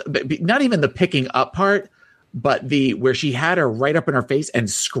whole, not even the picking up part, but where she had her right up in her face and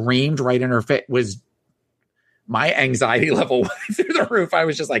screamed right in her face was, my anxiety level went through the roof. I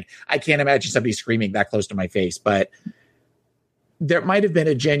was just like, I can't imagine somebody screaming that close to my face, but there might have been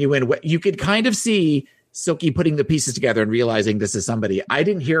a genuine way. You could kind of see Silky putting the pieces together and realizing this is somebody. I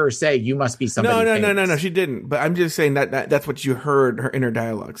didn't hear her say, you must be somebody. No, she didn't. But I'm just saying that's what you heard her inner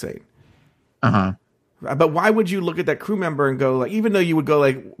dialogue saying. Uh-huh. But why would you look at that crew member and go, like, even though you would go,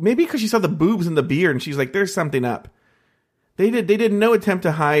 like, maybe because she saw the boobs and the beard and she's like, there's something up. They did no attempt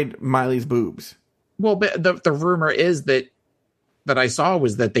to hide Miley's boobs. Well, but the rumor is that I saw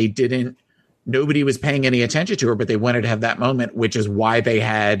was that they didn't, nobody was paying any attention to her, but they wanted to have that moment, which is why they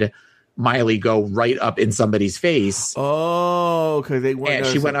had Miley go right up in somebody's face. Oh, because they weren't. And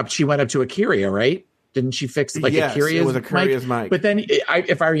she went up to Akira, right? Didn't she fix Akira's it was Akira's mic? But then,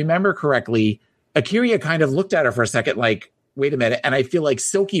 if I remember correctly, Akira kind of looked at her for a second like, wait a minute. And I feel like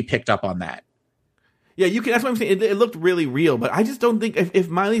Silky picked up on that. Yeah, you can. That's what I'm saying. It looked really real, but I just don't think if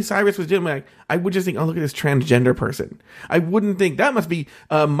Miley Cyrus was doing like, I would just think, oh, look at this transgender person. I wouldn't think that must be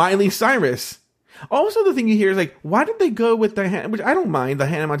Miley Cyrus. Also, the thing you hear is like, why did they go with which I don't mind, the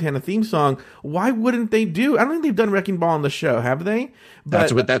Hannah Montana theme song? Why wouldn't they do? I don't think they've done Wrecking Ball on the show, have they?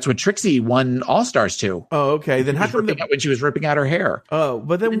 But, that's what Trixie won All Stars to. Oh, okay. Then how come when she was ripping out her hair? Oh,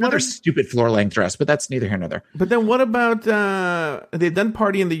 but then another stupid floor length dress, but that's neither here nor there. But then what about they've done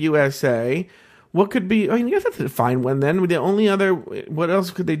Party in the USA? What could be? I guess that's a fine one then. The only other, what else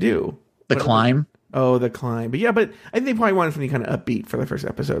could they do? The Climb. Oh, The Climb. But yeah, but I think they probably wanted something kind of upbeat for the first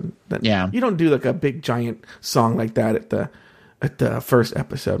episode. Yeah. You don't do like a big giant song like that at the first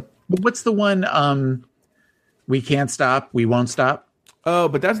episode. But what's the one? We Can't Stop, We Won't Stop. Oh,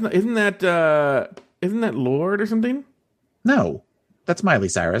 but that's not. Isn't that Lorde or something? No, that's Miley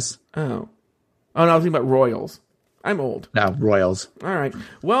Cyrus. Oh, no, I was thinking about Royals. I'm old. No, Royals. All right.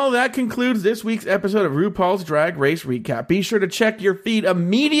 Well, that concludes this week's episode of RuPaul's Drag Race Recap. Be sure to check your feed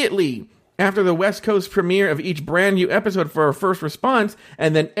immediately after the West Coast premiere of each brand new episode for our first response,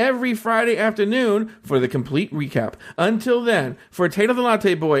 and then every Friday afternoon for the complete recap. Until then, for Taylor the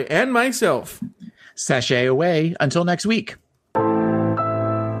Latte Boy and myself, sashay away until next week.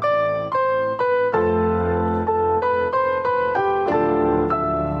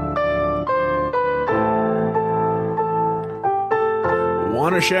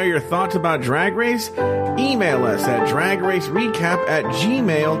 Want to share your thoughts about Drag Race? Email us at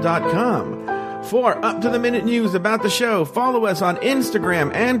dragracerecap@gmail.com. For up-to-the-minute news about the show, follow us on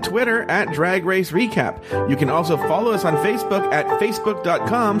Instagram and Twitter at Drag Race Recap. You can also follow us on Facebook at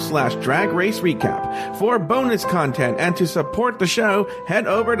facebook.com/Drag Race Recap. For bonus content and to support the show, head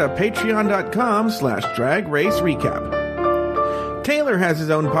over to patreon.com/Drag Race Recap. Taylor has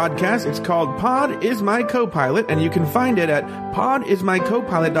his own podcast. It's called Pod Is My Co-Pilot, and you can find it at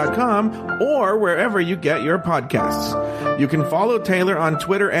podismycopilot.com or wherever you get your podcasts. You can follow Taylor on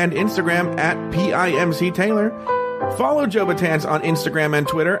Twitter and Instagram at PIMCTaylor. Follow Joe Betance on Instagram and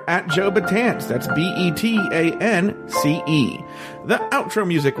Twitter at Joe Betance. That's BETANCE. The outro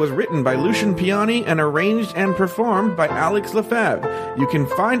music was written by Lucian Piani and arranged and performed by Alex Lefebvre. You can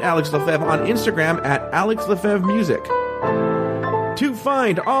find Alex Lefebvre on Instagram at Alex Lefebvre Music. To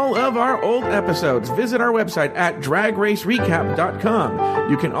find all of our old episodes, visit our website at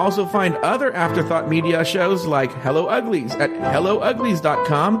dragracerecap.com. You can also find other Afterthought Media shows like Hello Uglies at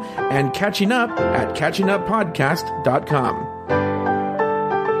hellouglies.com and Catching Up at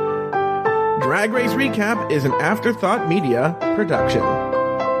catchinguppodcast.com. Drag Race Recap is an Afterthought Media production.